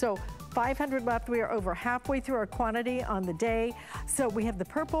 5,000. So 500 left. We are over halfway through our quantity on the day. So we have the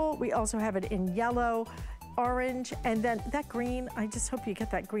purple. We also have it in yellow, orange, and then that green. I just hope you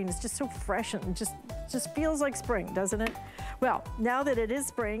get that green. It's just so fresh and just feels like spring, doesn't it? Well, now that it is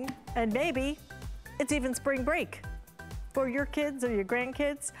spring, and maybe it's even spring break for your kids or your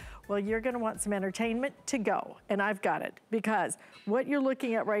grandkids, well, you're gonna want some entertainment to go, and I've got it, because what you're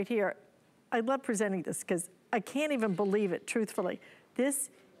looking at right here, I love presenting this because I can't even believe it, truthfully. This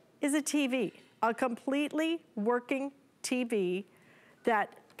is a TV, a completely working TV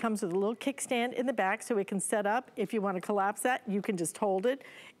that comes with a little kickstand in the back so it can set up. If you want to collapse that, you can just hold it.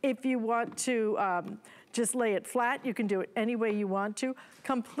 If you want to just lay it flat, you can do it any way you want to.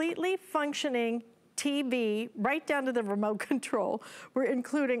 Completely functioning TV, right down to the remote control. We're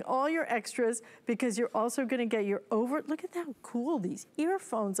including all your extras because you're also gonna get your look at how cool these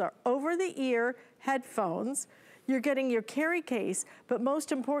earphones are, over-the-ear headphones. You're getting your carry case, but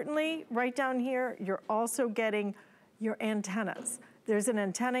most importantly, right down here, you're also getting your antennas. There's an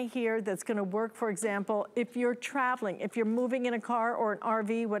antenna here that's gonna work, for example, if you're traveling, if you're moving in a car or an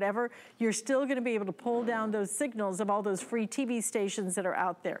RV, whatever, you're still gonna be able to pull down those signals of all those free TV stations that are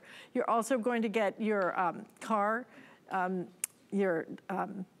out there. You're also going to get your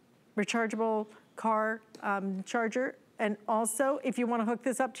rechargeable car charger. And also, if you wanna hook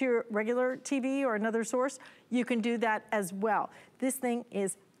this up to your regular TV or another source, you can do that as well. This thing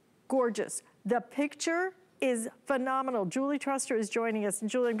is gorgeous. The picture is phenomenal. Julie Truster is joining us. And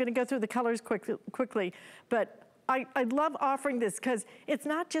Julie, I'm gonna go through the colors quickly, but I love offering this because it's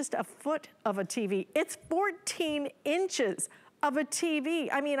not just a foot of a TV, it's 14 inches of a TV.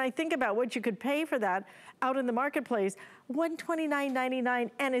 I mean, I think about what you could pay for that out in the marketplace,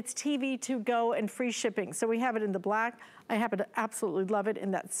 $129.99, and it's TV to go and free shipping. So we have it in the black. I happen to absolutely love it in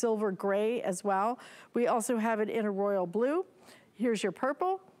that silver gray as well. We also have it in a royal blue. Here's your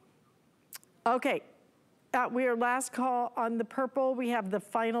purple. Okay. We are last call on the purple. We have the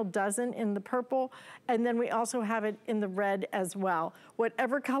final dozen in the purple, and then we also have it in the red as well.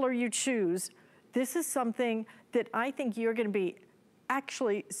 Whatever color you choose, this is something that I think you're gonna be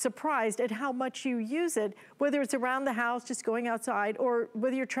actually surprised at how much you use it, whether it's around the house, just going outside, or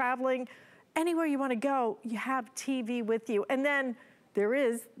whether you're traveling, anywhere you wanna go, you have TV with you. And then there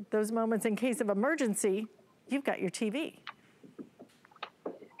is those moments in case of emergency, you've got your TV.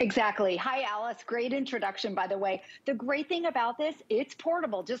 Exactly. Hi, Alice. Great introduction, by the way. The great thing about this, it's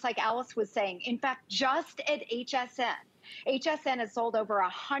portable, just like Alice was saying. In fact, just at HSN, HSN has sold over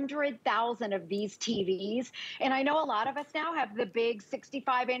 100,000 of these TVs. And I know a lot of us now have the big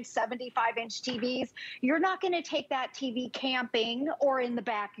 65-inch, 75-inch TVs. You're not going to take that TV camping or in the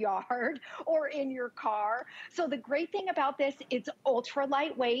backyard or in your car. So the great thing about this, it's ultra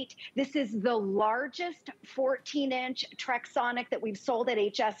lightweight. This is the largest 14-inch Trexonic that we've sold at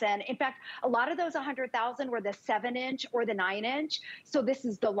HSN. In fact, a lot of those 100,000 were the 7-inch or the 9-inch. So this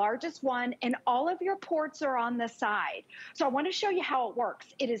is the largest one, and all of your ports are on the side. So I want to show you how it works.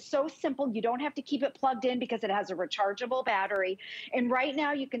 It is so simple. You don't have to keep it plugged in because it has a rechargeable battery. And right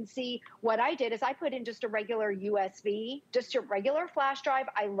now you can see what I did is I put in just a regular USB, just a regular flash drive.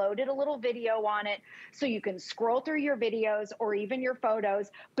 I loaded a little video on it so you can scroll through your videos or even your photos.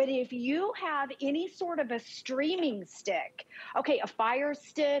 But if you have any sort of a streaming stick, okay, a Fire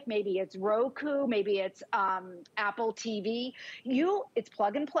Stick, maybe it's Roku, maybe it's Apple TV, it's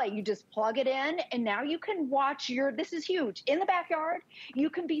plug and play. You just plug it in and now you can watch this is huge. In the backyard, you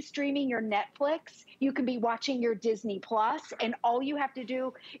can be streaming your Netflix, you can be watching your Disney Plus, and all you have to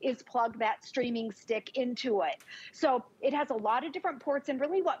do is plug that streaming stick into it. So it has a lot of different ports, and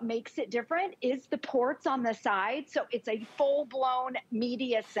really what makes it different is the ports on the side. So it's a full-blown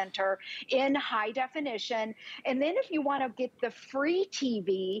media center in high definition. And then if you want to get the free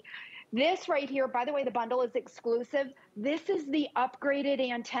TV, this right here, by the way, the bundle is exclusive. This is the upgraded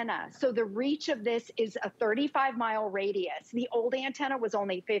antenna. So the reach of this is a 35-mile radius. The old antenna was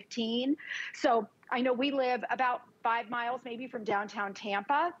only 15. So I know we live about 5 miles maybe from downtown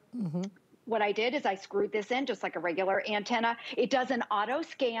Tampa. Mm-hmm. What I did is I screwed this in just like a regular antenna. It does an auto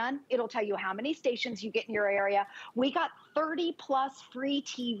scan. It'll tell you how many stations you get in your area. We got 30 plus free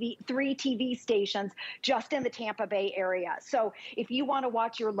TV stations just in the Tampa Bay area. So if you want to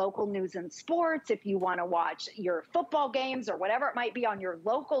watch your local news and sports, if you want to watch your football games or whatever it might be on your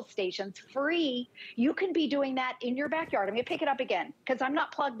local stations free, you can be doing that in your backyard. I'm going to pick it up again because I'm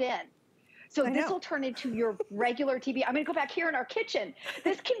not plugged in. So this will turn into your regular TV. I'm going to go back here in our kitchen.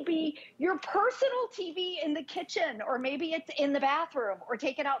 This can be your personal TV in the kitchen, or maybe it's in the bathroom, or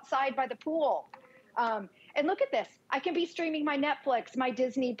take it outside by the pool. And look at this. I can be streaming my Netflix, my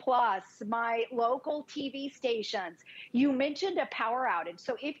Disney Plus, my local TV stations. You mentioned a power outage.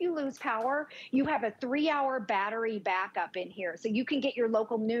 So if you lose power, you have a 3-hour battery backup in here. So you can get your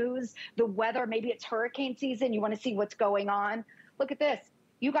local news, the weather, maybe it's hurricane season, you want to see what's going on. Look at this.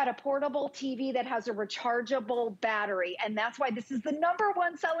 You got a portable TV that has a rechargeable battery, and that's why this is the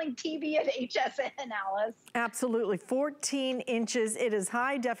 #1 selling TV at HSN, Alice. Absolutely, 14 inches. It is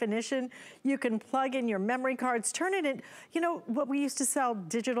high definition. You can plug in your memory cards, turn it in. You know what we used to sell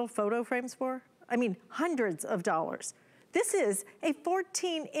digital photo frames for? I mean, hundreds of dollars. This is a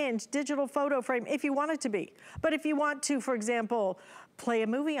 14-inch digital photo frame if you want it to be. But if you want to, for example, play a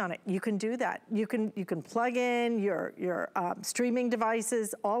movie on it, you can do that. You can plug in your streaming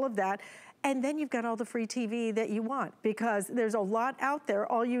devices, all of that, and then you've got all the free TV that you want, because there's a lot out there.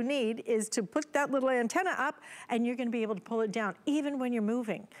 All you need is to put that little antenna up and you're gonna be able to pull it down even when you're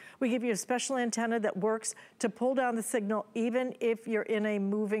moving. We give you a special antenna that works to pull down the signal even if you're in a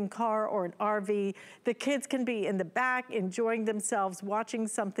moving car or an RV. The kids can be in the back enjoying themselves, watching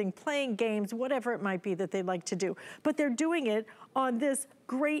something, playing games, whatever it might be that they like to do. But they're doing it on this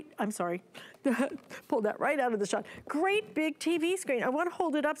great, I'm sorry, pulled that right out of the shot. Great big TV screen. I want to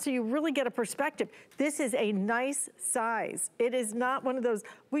hold it up so you really get a perspective. This is a nice size. It is not one of those,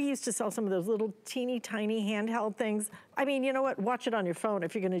 we used to sell some of those little teeny tiny handheld things. I mean, you know what? Watch it on your phone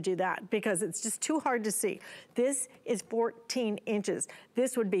if you're going to do that, because it's just too hard to see. This is 14 inches.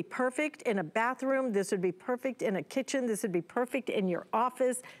 This would be perfect in a bathroom. This would be perfect in a kitchen. This would be perfect in your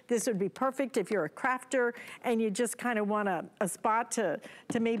office. This would be perfect if you're a crafter and you just kind of want a spot to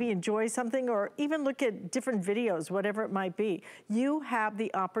maybe enjoy something, or even look at different videos, whatever it might be. You have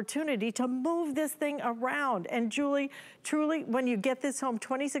the opportunity to move this thing around. And Julie, truly, when you get this home,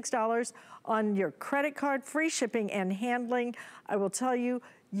 $26 on your credit card, free shipping and handling, I will tell you,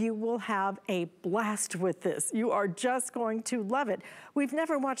 you will have a blast with this. You are just going to love it. We've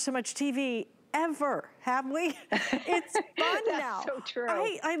never watched so much TV ever, have we? It's fun now. So true.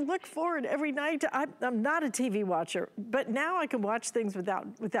 I look forward every night. I'm not a TV watcher, but now I can watch things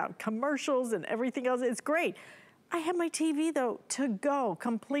without commercials and everything else. It's great. I have my TV though to go,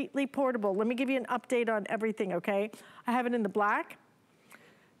 completely portable. Let me give you an update on everything, okay? I have it in the black,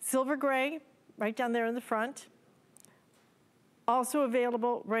 silver gray, right down there in the front. Also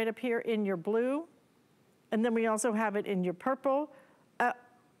available right up here in your blue. And then we also have it in your purple.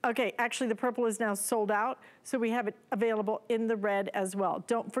 Okay, actually the purple is now sold out, so we have it available in the red as well.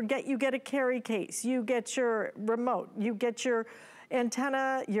 Don't forget, you get a carry case, you get your remote, you get your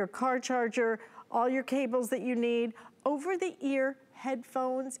antenna, your car charger, all your cables that you need. Over-the-ear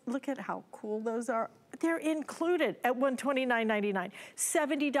headphones, look at how cool those are. They're included at $129.99.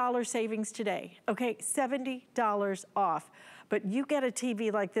 $70 savings today, okay? $70 off. But you get a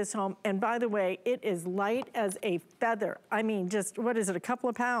TV like this home, and by the way, it is light as a feather. I mean, just, what is it, a couple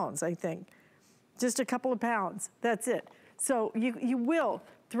of pounds, I think. Just a couple of pounds, that's it. So you will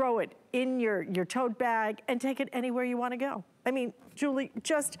throw it in your tote bag and take it anywhere you wanna go. I mean, Julie,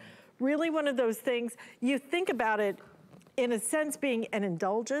 just really one of those things, you think about it in a sense being an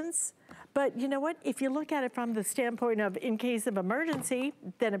indulgence, but you know what? If you look at it from the standpoint of in case of emergency,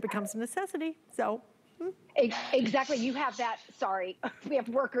 then it becomes a necessity, so. Exactly, you have that, sorry, we have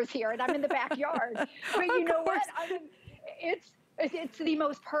workers here and I'm in the backyard. But you know what, I mean, it's the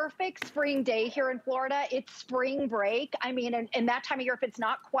most perfect spring day here in Florida. It's spring break. I mean, and that time of year, if it's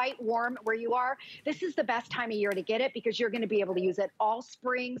not quite warm where you are, this is the best time of year to get it, because you're going to be able to use it all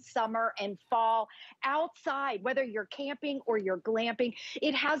spring, summer, and fall outside, whether you're camping or you're glamping.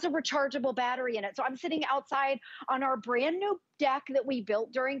 It has a rechargeable battery in it. So I'm sitting outside on our brand new deck that we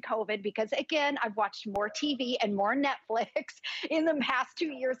built during COVID, because again, I've watched more TV and more Netflix in the past 2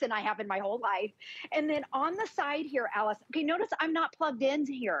 years than I have in my whole life. And then on the side here, Alice, okay, notice I'm not plugged in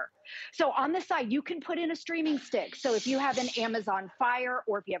here. So on the side, you can put in a streaming stick. So if you have an Amazon Fire,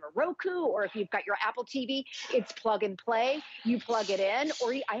 or if you have a Roku, or if you've got your Apple TV, it's plug and play. You plug it in,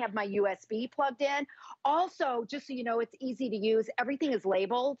 or I have my USB plugged in. Also, just so you know, it's easy to use. Everything is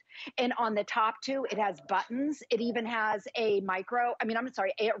labeled. And on the top too, it has buttons. It even has a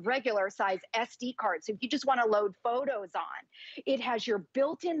regular size SD card. So if you just want to load photos on, it has your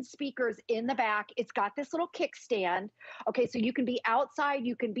built-in speakers in the back. It's got this little kickstand. Okay, so you can be outside,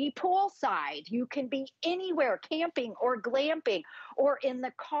 you can be poolside, you can be anywhere, camping or glamping or in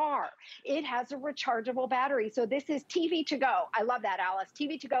the car. It has a rechargeable battery. So this is TV to go. I love that, Alice.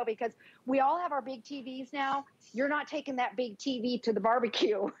 TV to go, because we all have our big TVs now. You're not taking that big TV to the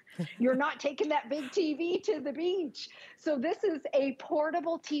barbecue. You're not taking that big TV to the beach. So this is a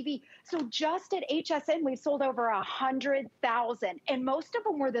portable TV. So just at HSN, we've sold over 100,000, and most of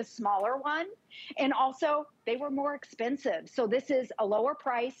them were the smaller one. And also they were more expensive. So this is a lower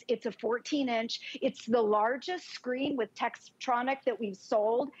price. It's a 14-inch. It's the largest screen with Textronic that we've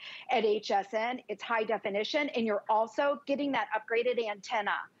sold at HSN. It's high definition, and you're also getting that upgraded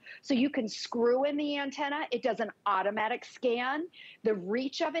antenna. So you can screw in the antenna. It does an automatic scan. The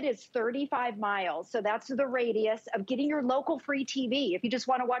reach of it is 35 miles. So that's the radius of getting your local free TV. If you just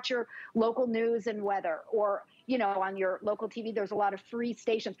want to watch your local news and weather, or, you know, on your local TV, there's a lot of free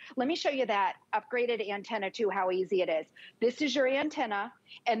stations. Let me show you that upgraded antenna too, how easy it is. This is your antenna.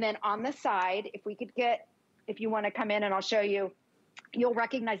 And then on the side, if we could get, if you want to come in and I'll show you, you'll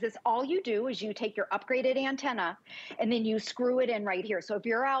recognize this. All you do is you take your upgraded antenna and then you screw it in right here. So if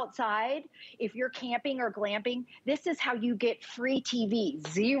you're outside, if you're camping or glamping, this is how you get free TV.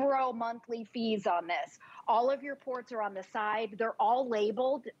 0 monthly fees on this. All of your ports are on the side. They're all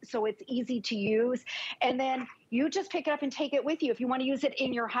labeled, so it's easy to use. And then you just pick it up and take it with you. If you want to use it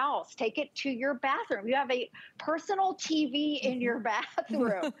in your house, take it to your bathroom. You have a personal TV in your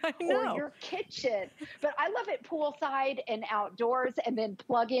bathroom or your kitchen. But I love it poolside and outdoors, and then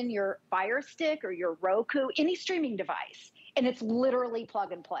plug in your Fire Stick or your Roku, any streaming device. And it's literally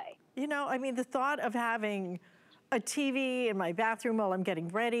plug and play. You know, I mean, the thought of having a TV in my bathroom while I'm getting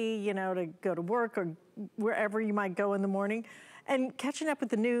ready, you know, to go to work or wherever you might go in the morning, and catching up with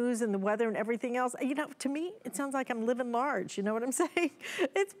the news and the weather and everything else, you know, to me, it sounds like I'm living large. You know what I'm saying?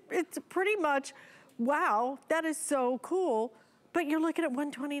 It's pretty much, wow, that is so cool. But you're looking at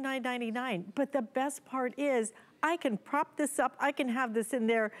 $129.99. But the best part is I can prop this up. I can have this in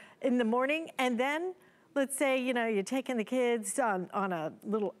there in the morning, and then let's say, you know, you're taking the kids on a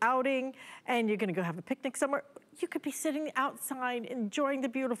little outing and you're gonna go have a picnic somewhere. You could be sitting outside enjoying the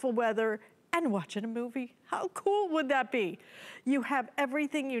beautiful weather and watching a movie. How cool would that be? You have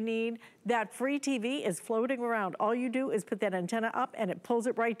everything you need. That free TV is floating around. All you do is put that antenna up and it pulls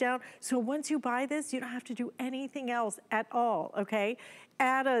it right down. So once you buy this, you don't have to do anything else at all, okay?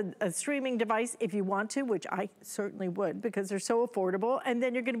 Add a streaming device if you want to, which I certainly would because they're so affordable, and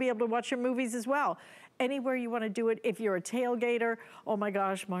then you're gonna be able to watch your movies as well. Anywhere you wanna do it. If you're a tailgater, oh my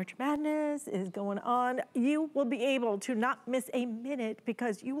gosh, March Madness is going on. You will be able to not miss a minute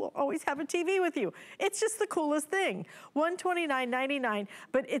because you will always have a TV with you. It's just the coolest thing. $129.99,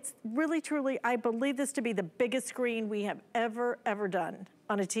 but it's really, truly, I believe this to be the biggest screen we have ever done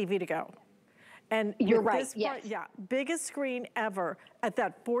on a TV to go. And you're right, yes. Yeah, biggest screen ever at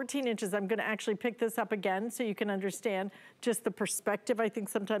that 14 inches. I'm gonna actually pick this up again so you can understand just the perspective. I think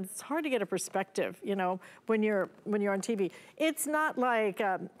sometimes it's hard to get a perspective, you know, when you're on TV. It's not like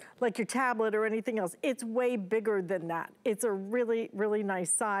your tablet or anything else. It's way bigger than that. It's a really, really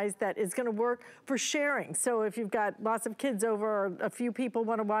nice size that is gonna work for sharing. So if you've got lots of kids over or a few people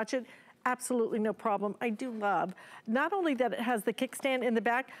wanna watch it, absolutely no problem. I do love not only that it has the kickstand in the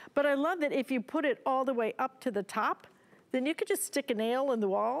back, but I love that if you put it all the way up to the top, then you could just stick a nail in the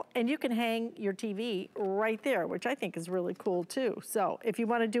wall and you can hang your TV right there, which I think is really cool too. So if you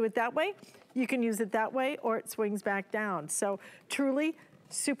want to do it that way, you can use it that way, or it swings back down. So truly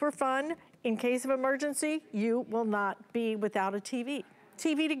super fun. In case of emergency, you will not be without a TV.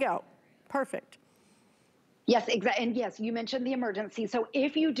 TV to go. Perfect. Yes, exactly. And yes, you mentioned the emergency. So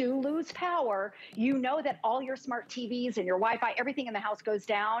if you do lose power, you know that all your smart TVs and your Wi-Fi, everything in the house goes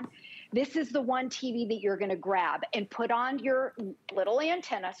down. This is the one TV that you're going to grab and put on your little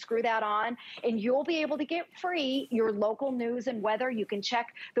antenna, screw that on, and you'll be able to get free your local news and weather. You can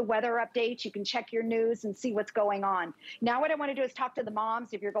check the weather updates. You can check your news and see what's going on. Now what I want to do is talk to the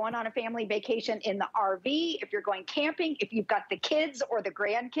moms. If you're going on a family vacation in the RV, if you're going camping, if you've got the kids or the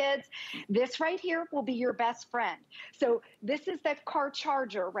grandkids, this right here will be your best friend. So this is the car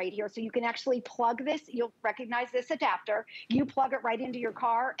charger right here. So you can actually plug this. You'll recognize this adapter. You plug it right into your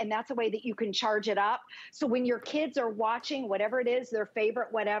car, and that's a way that you can charge it up. So when your kids are watching whatever it is, their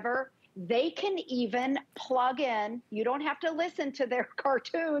favorite whatever, they can even plug in. You don't have to listen to their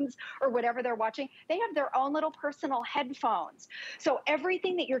cartoons or whatever they're watching. They have their own little personal headphones. So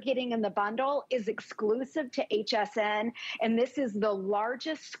everything that you're getting in the bundle is exclusive to HSN. And this is the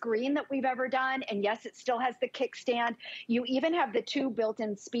largest screen that we've ever done. And yes, it still has the kickstand. You even have the 2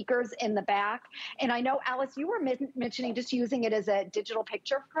 built-in speakers in the back. And I know, Alice, you were mentioning just using it as a digital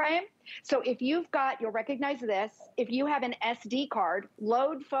picture frame. So if you've got, you'll recognize this, if you have an SD card,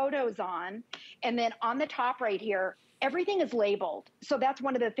 load photos on, and then on the top right here, everything is labeled. So that's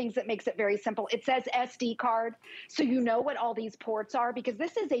one of the things that makes it very simple. It says SD card, so you know what all these ports are, because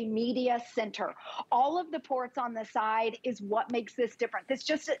this is a media center. All of the ports on the side is what makes this different. This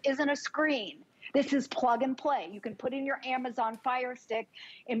just isn't a screen. This is plug and play. You can put in your Amazon Fire Stick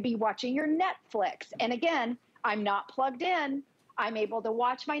and be watching your Netflix. And again, I'm not plugged in. I'm able to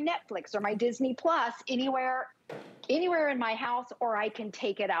watch my Netflix or my Disney Plus anywhere in my house, or I can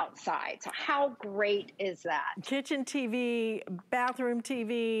take it outside. So how great is that? Kitchen TV, bathroom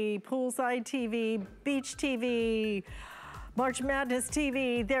TV, poolside TV, beach TV, March Madness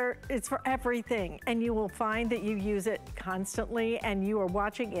TV, it's for everything. And you will find that you use it constantly and you are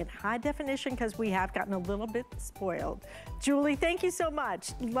watching in high definition because we have gotten a little bit spoiled. Julie, thank you so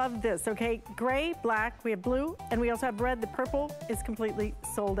much. Love this, okay? Gray, black, we have blue, and we also have red. The purple is completely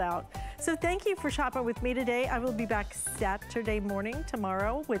sold out. So thank you for shopping with me today. I will be back Saturday morning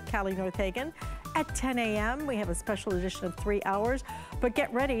tomorrow with Callie Northagen at 10 a.m. We have a special edition of 3 hours, but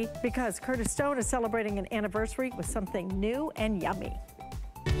get ready because Curtis Stone is celebrating an anniversary with something new and yummy.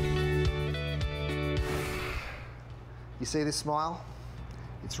 You see this smile?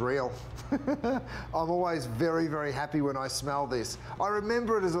 It's real. I'm always very, very happy when I smell this. I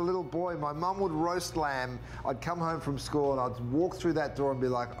remember it as a little boy. My mum would roast lamb. I'd come home from school and I'd walk through that door and be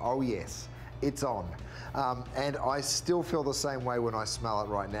like, oh yes, it's on. And I still feel the same way when I smell it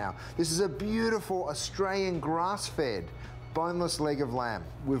right now. This is a beautiful Australian grass-fed boneless leg of lamb.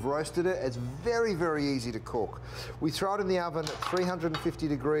 We've roasted it. It's very, very easy to cook. We throw it in the oven at 350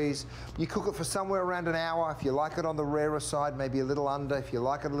 degrees. You cook it for somewhere around an hour. If you like it on the rarer side, maybe a little under. If you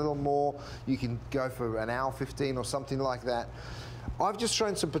like it a little more, you can go for an hour 15 or something like that. I've just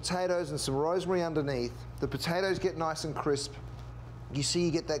thrown some potatoes and some rosemary underneath. The potatoes get nice and crisp. You see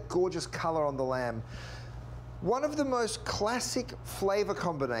you get that gorgeous color on the lamb. One of the most classic flavor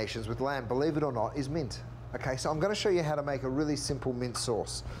combinations with lamb, believe it or not, is mint. Okay, so I'm going to show you how to make a really simple mint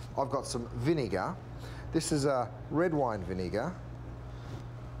sauce. I've got some vinegar. This is a red wine vinegar.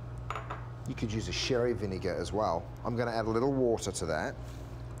 You could use a sherry vinegar as well. I'm going to add a little water to that.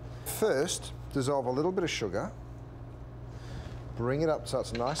 First, dissolve a little bit of sugar. Bring it up so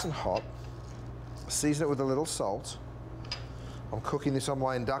it's nice and hot. Season it with a little salt. I'm cooking this on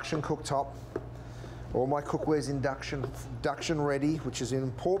my induction cooktop. All my cookware's induction ready, which is an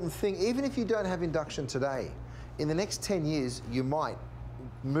important thing. Even if you don't have induction today, in the next 10 years, you might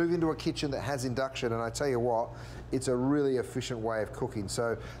move into a kitchen that has induction, and I tell you what, it's a really efficient way of cooking.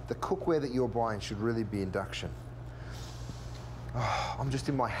 So the cookware that you're buying should really be induction. Oh, I'm just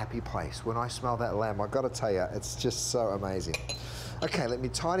in my happy place. When I smell that lamb, I've got to tell you, it's just so amazing. Okay, let me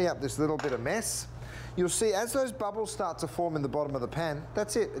tidy up this little bit of mess. You'll see as those bubbles start to form in the bottom of the pan,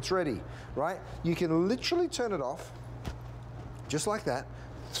 that's it, it's ready, right? You can literally turn it off, just like that,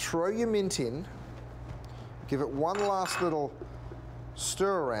 throw your mint in, give it one last little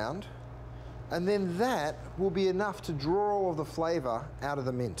stir around, and then that will be enough to draw all of the flavor out of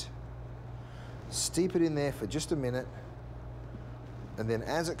the mint. Steep it in there for just a minute, and then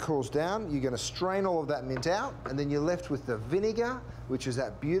as it cools down, you're going to strain all of that mint out, and then you're left with the vinegar, which is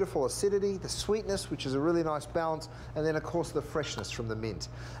that beautiful acidity, the sweetness, which is a really nice balance, and then of course the freshness from the mint.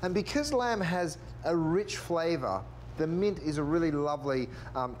 And because lamb has a rich flavor, the mint is a really lovely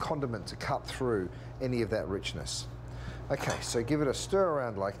condiment to cut through any of that richness. Okay, so give it a stir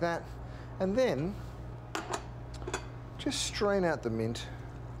around like that, and then just strain out the mint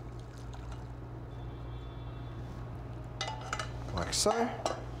like so,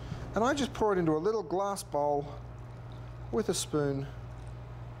 and I just pour it into a little glass bowl with a spoon.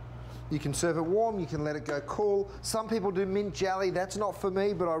 You can serve it warm, you can let it go cool. Some people do mint jelly, that's not for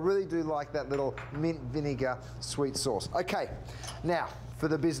me, but I really do like that little mint vinegar sweet sauce. Okay, now for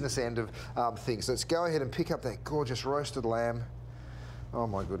the business end of things, let's go ahead and pick up that gorgeous roasted lamb. Oh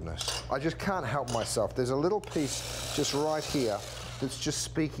my goodness, I just can't help myself. There's a little piece just right here that's just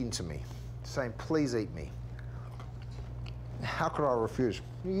speaking to me, saying, please eat me. How could I refuse?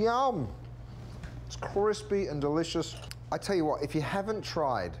 Yum! It's crispy and delicious. I tell you what, if you haven't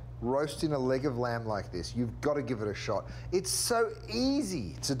tried roasting a leg of lamb like this, you've got to give it a shot. It's so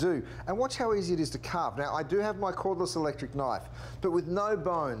easy to do. And watch how easy it is to carve. Now, I do have my cordless electric knife, but with no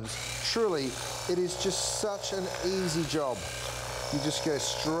bones, truly, it is just such an easy job. You just go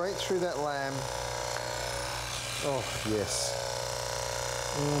straight through that lamb. Oh, yes.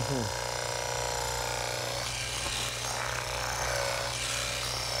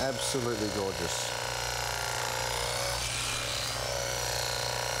 Absolutely gorgeous.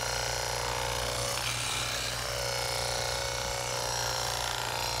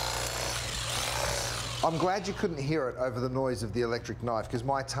 I'm glad you couldn't hear it over the noise of the electric knife because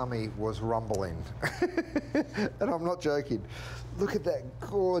my tummy was rumbling. And I'm not joking. Look at that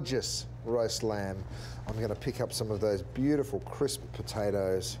gorgeous roast lamb. I'm going to pick up some of those beautiful crisp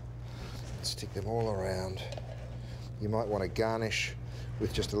potatoes, stick them all around. You might want to garnish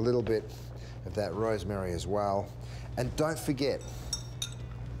with just a little bit of that rosemary as well. And don't forget,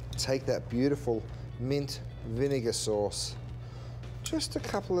 take that beautiful mint vinegar sauce, just a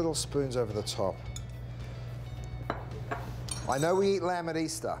couple little spoons over the top. I know we eat lamb at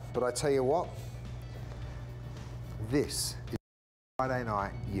Easter, but I tell you what, this is the Friday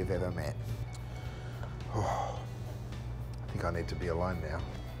night you've ever met. Oh, I think I need to be alone now.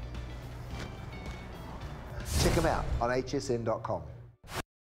 Check them out on hsn.com.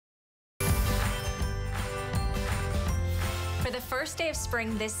 For the first day of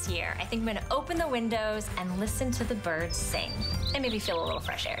spring this year, I think I'm going to open the windows and listen to the birds sing. And maybe feel a little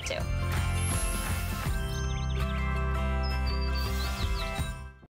fresh air, too.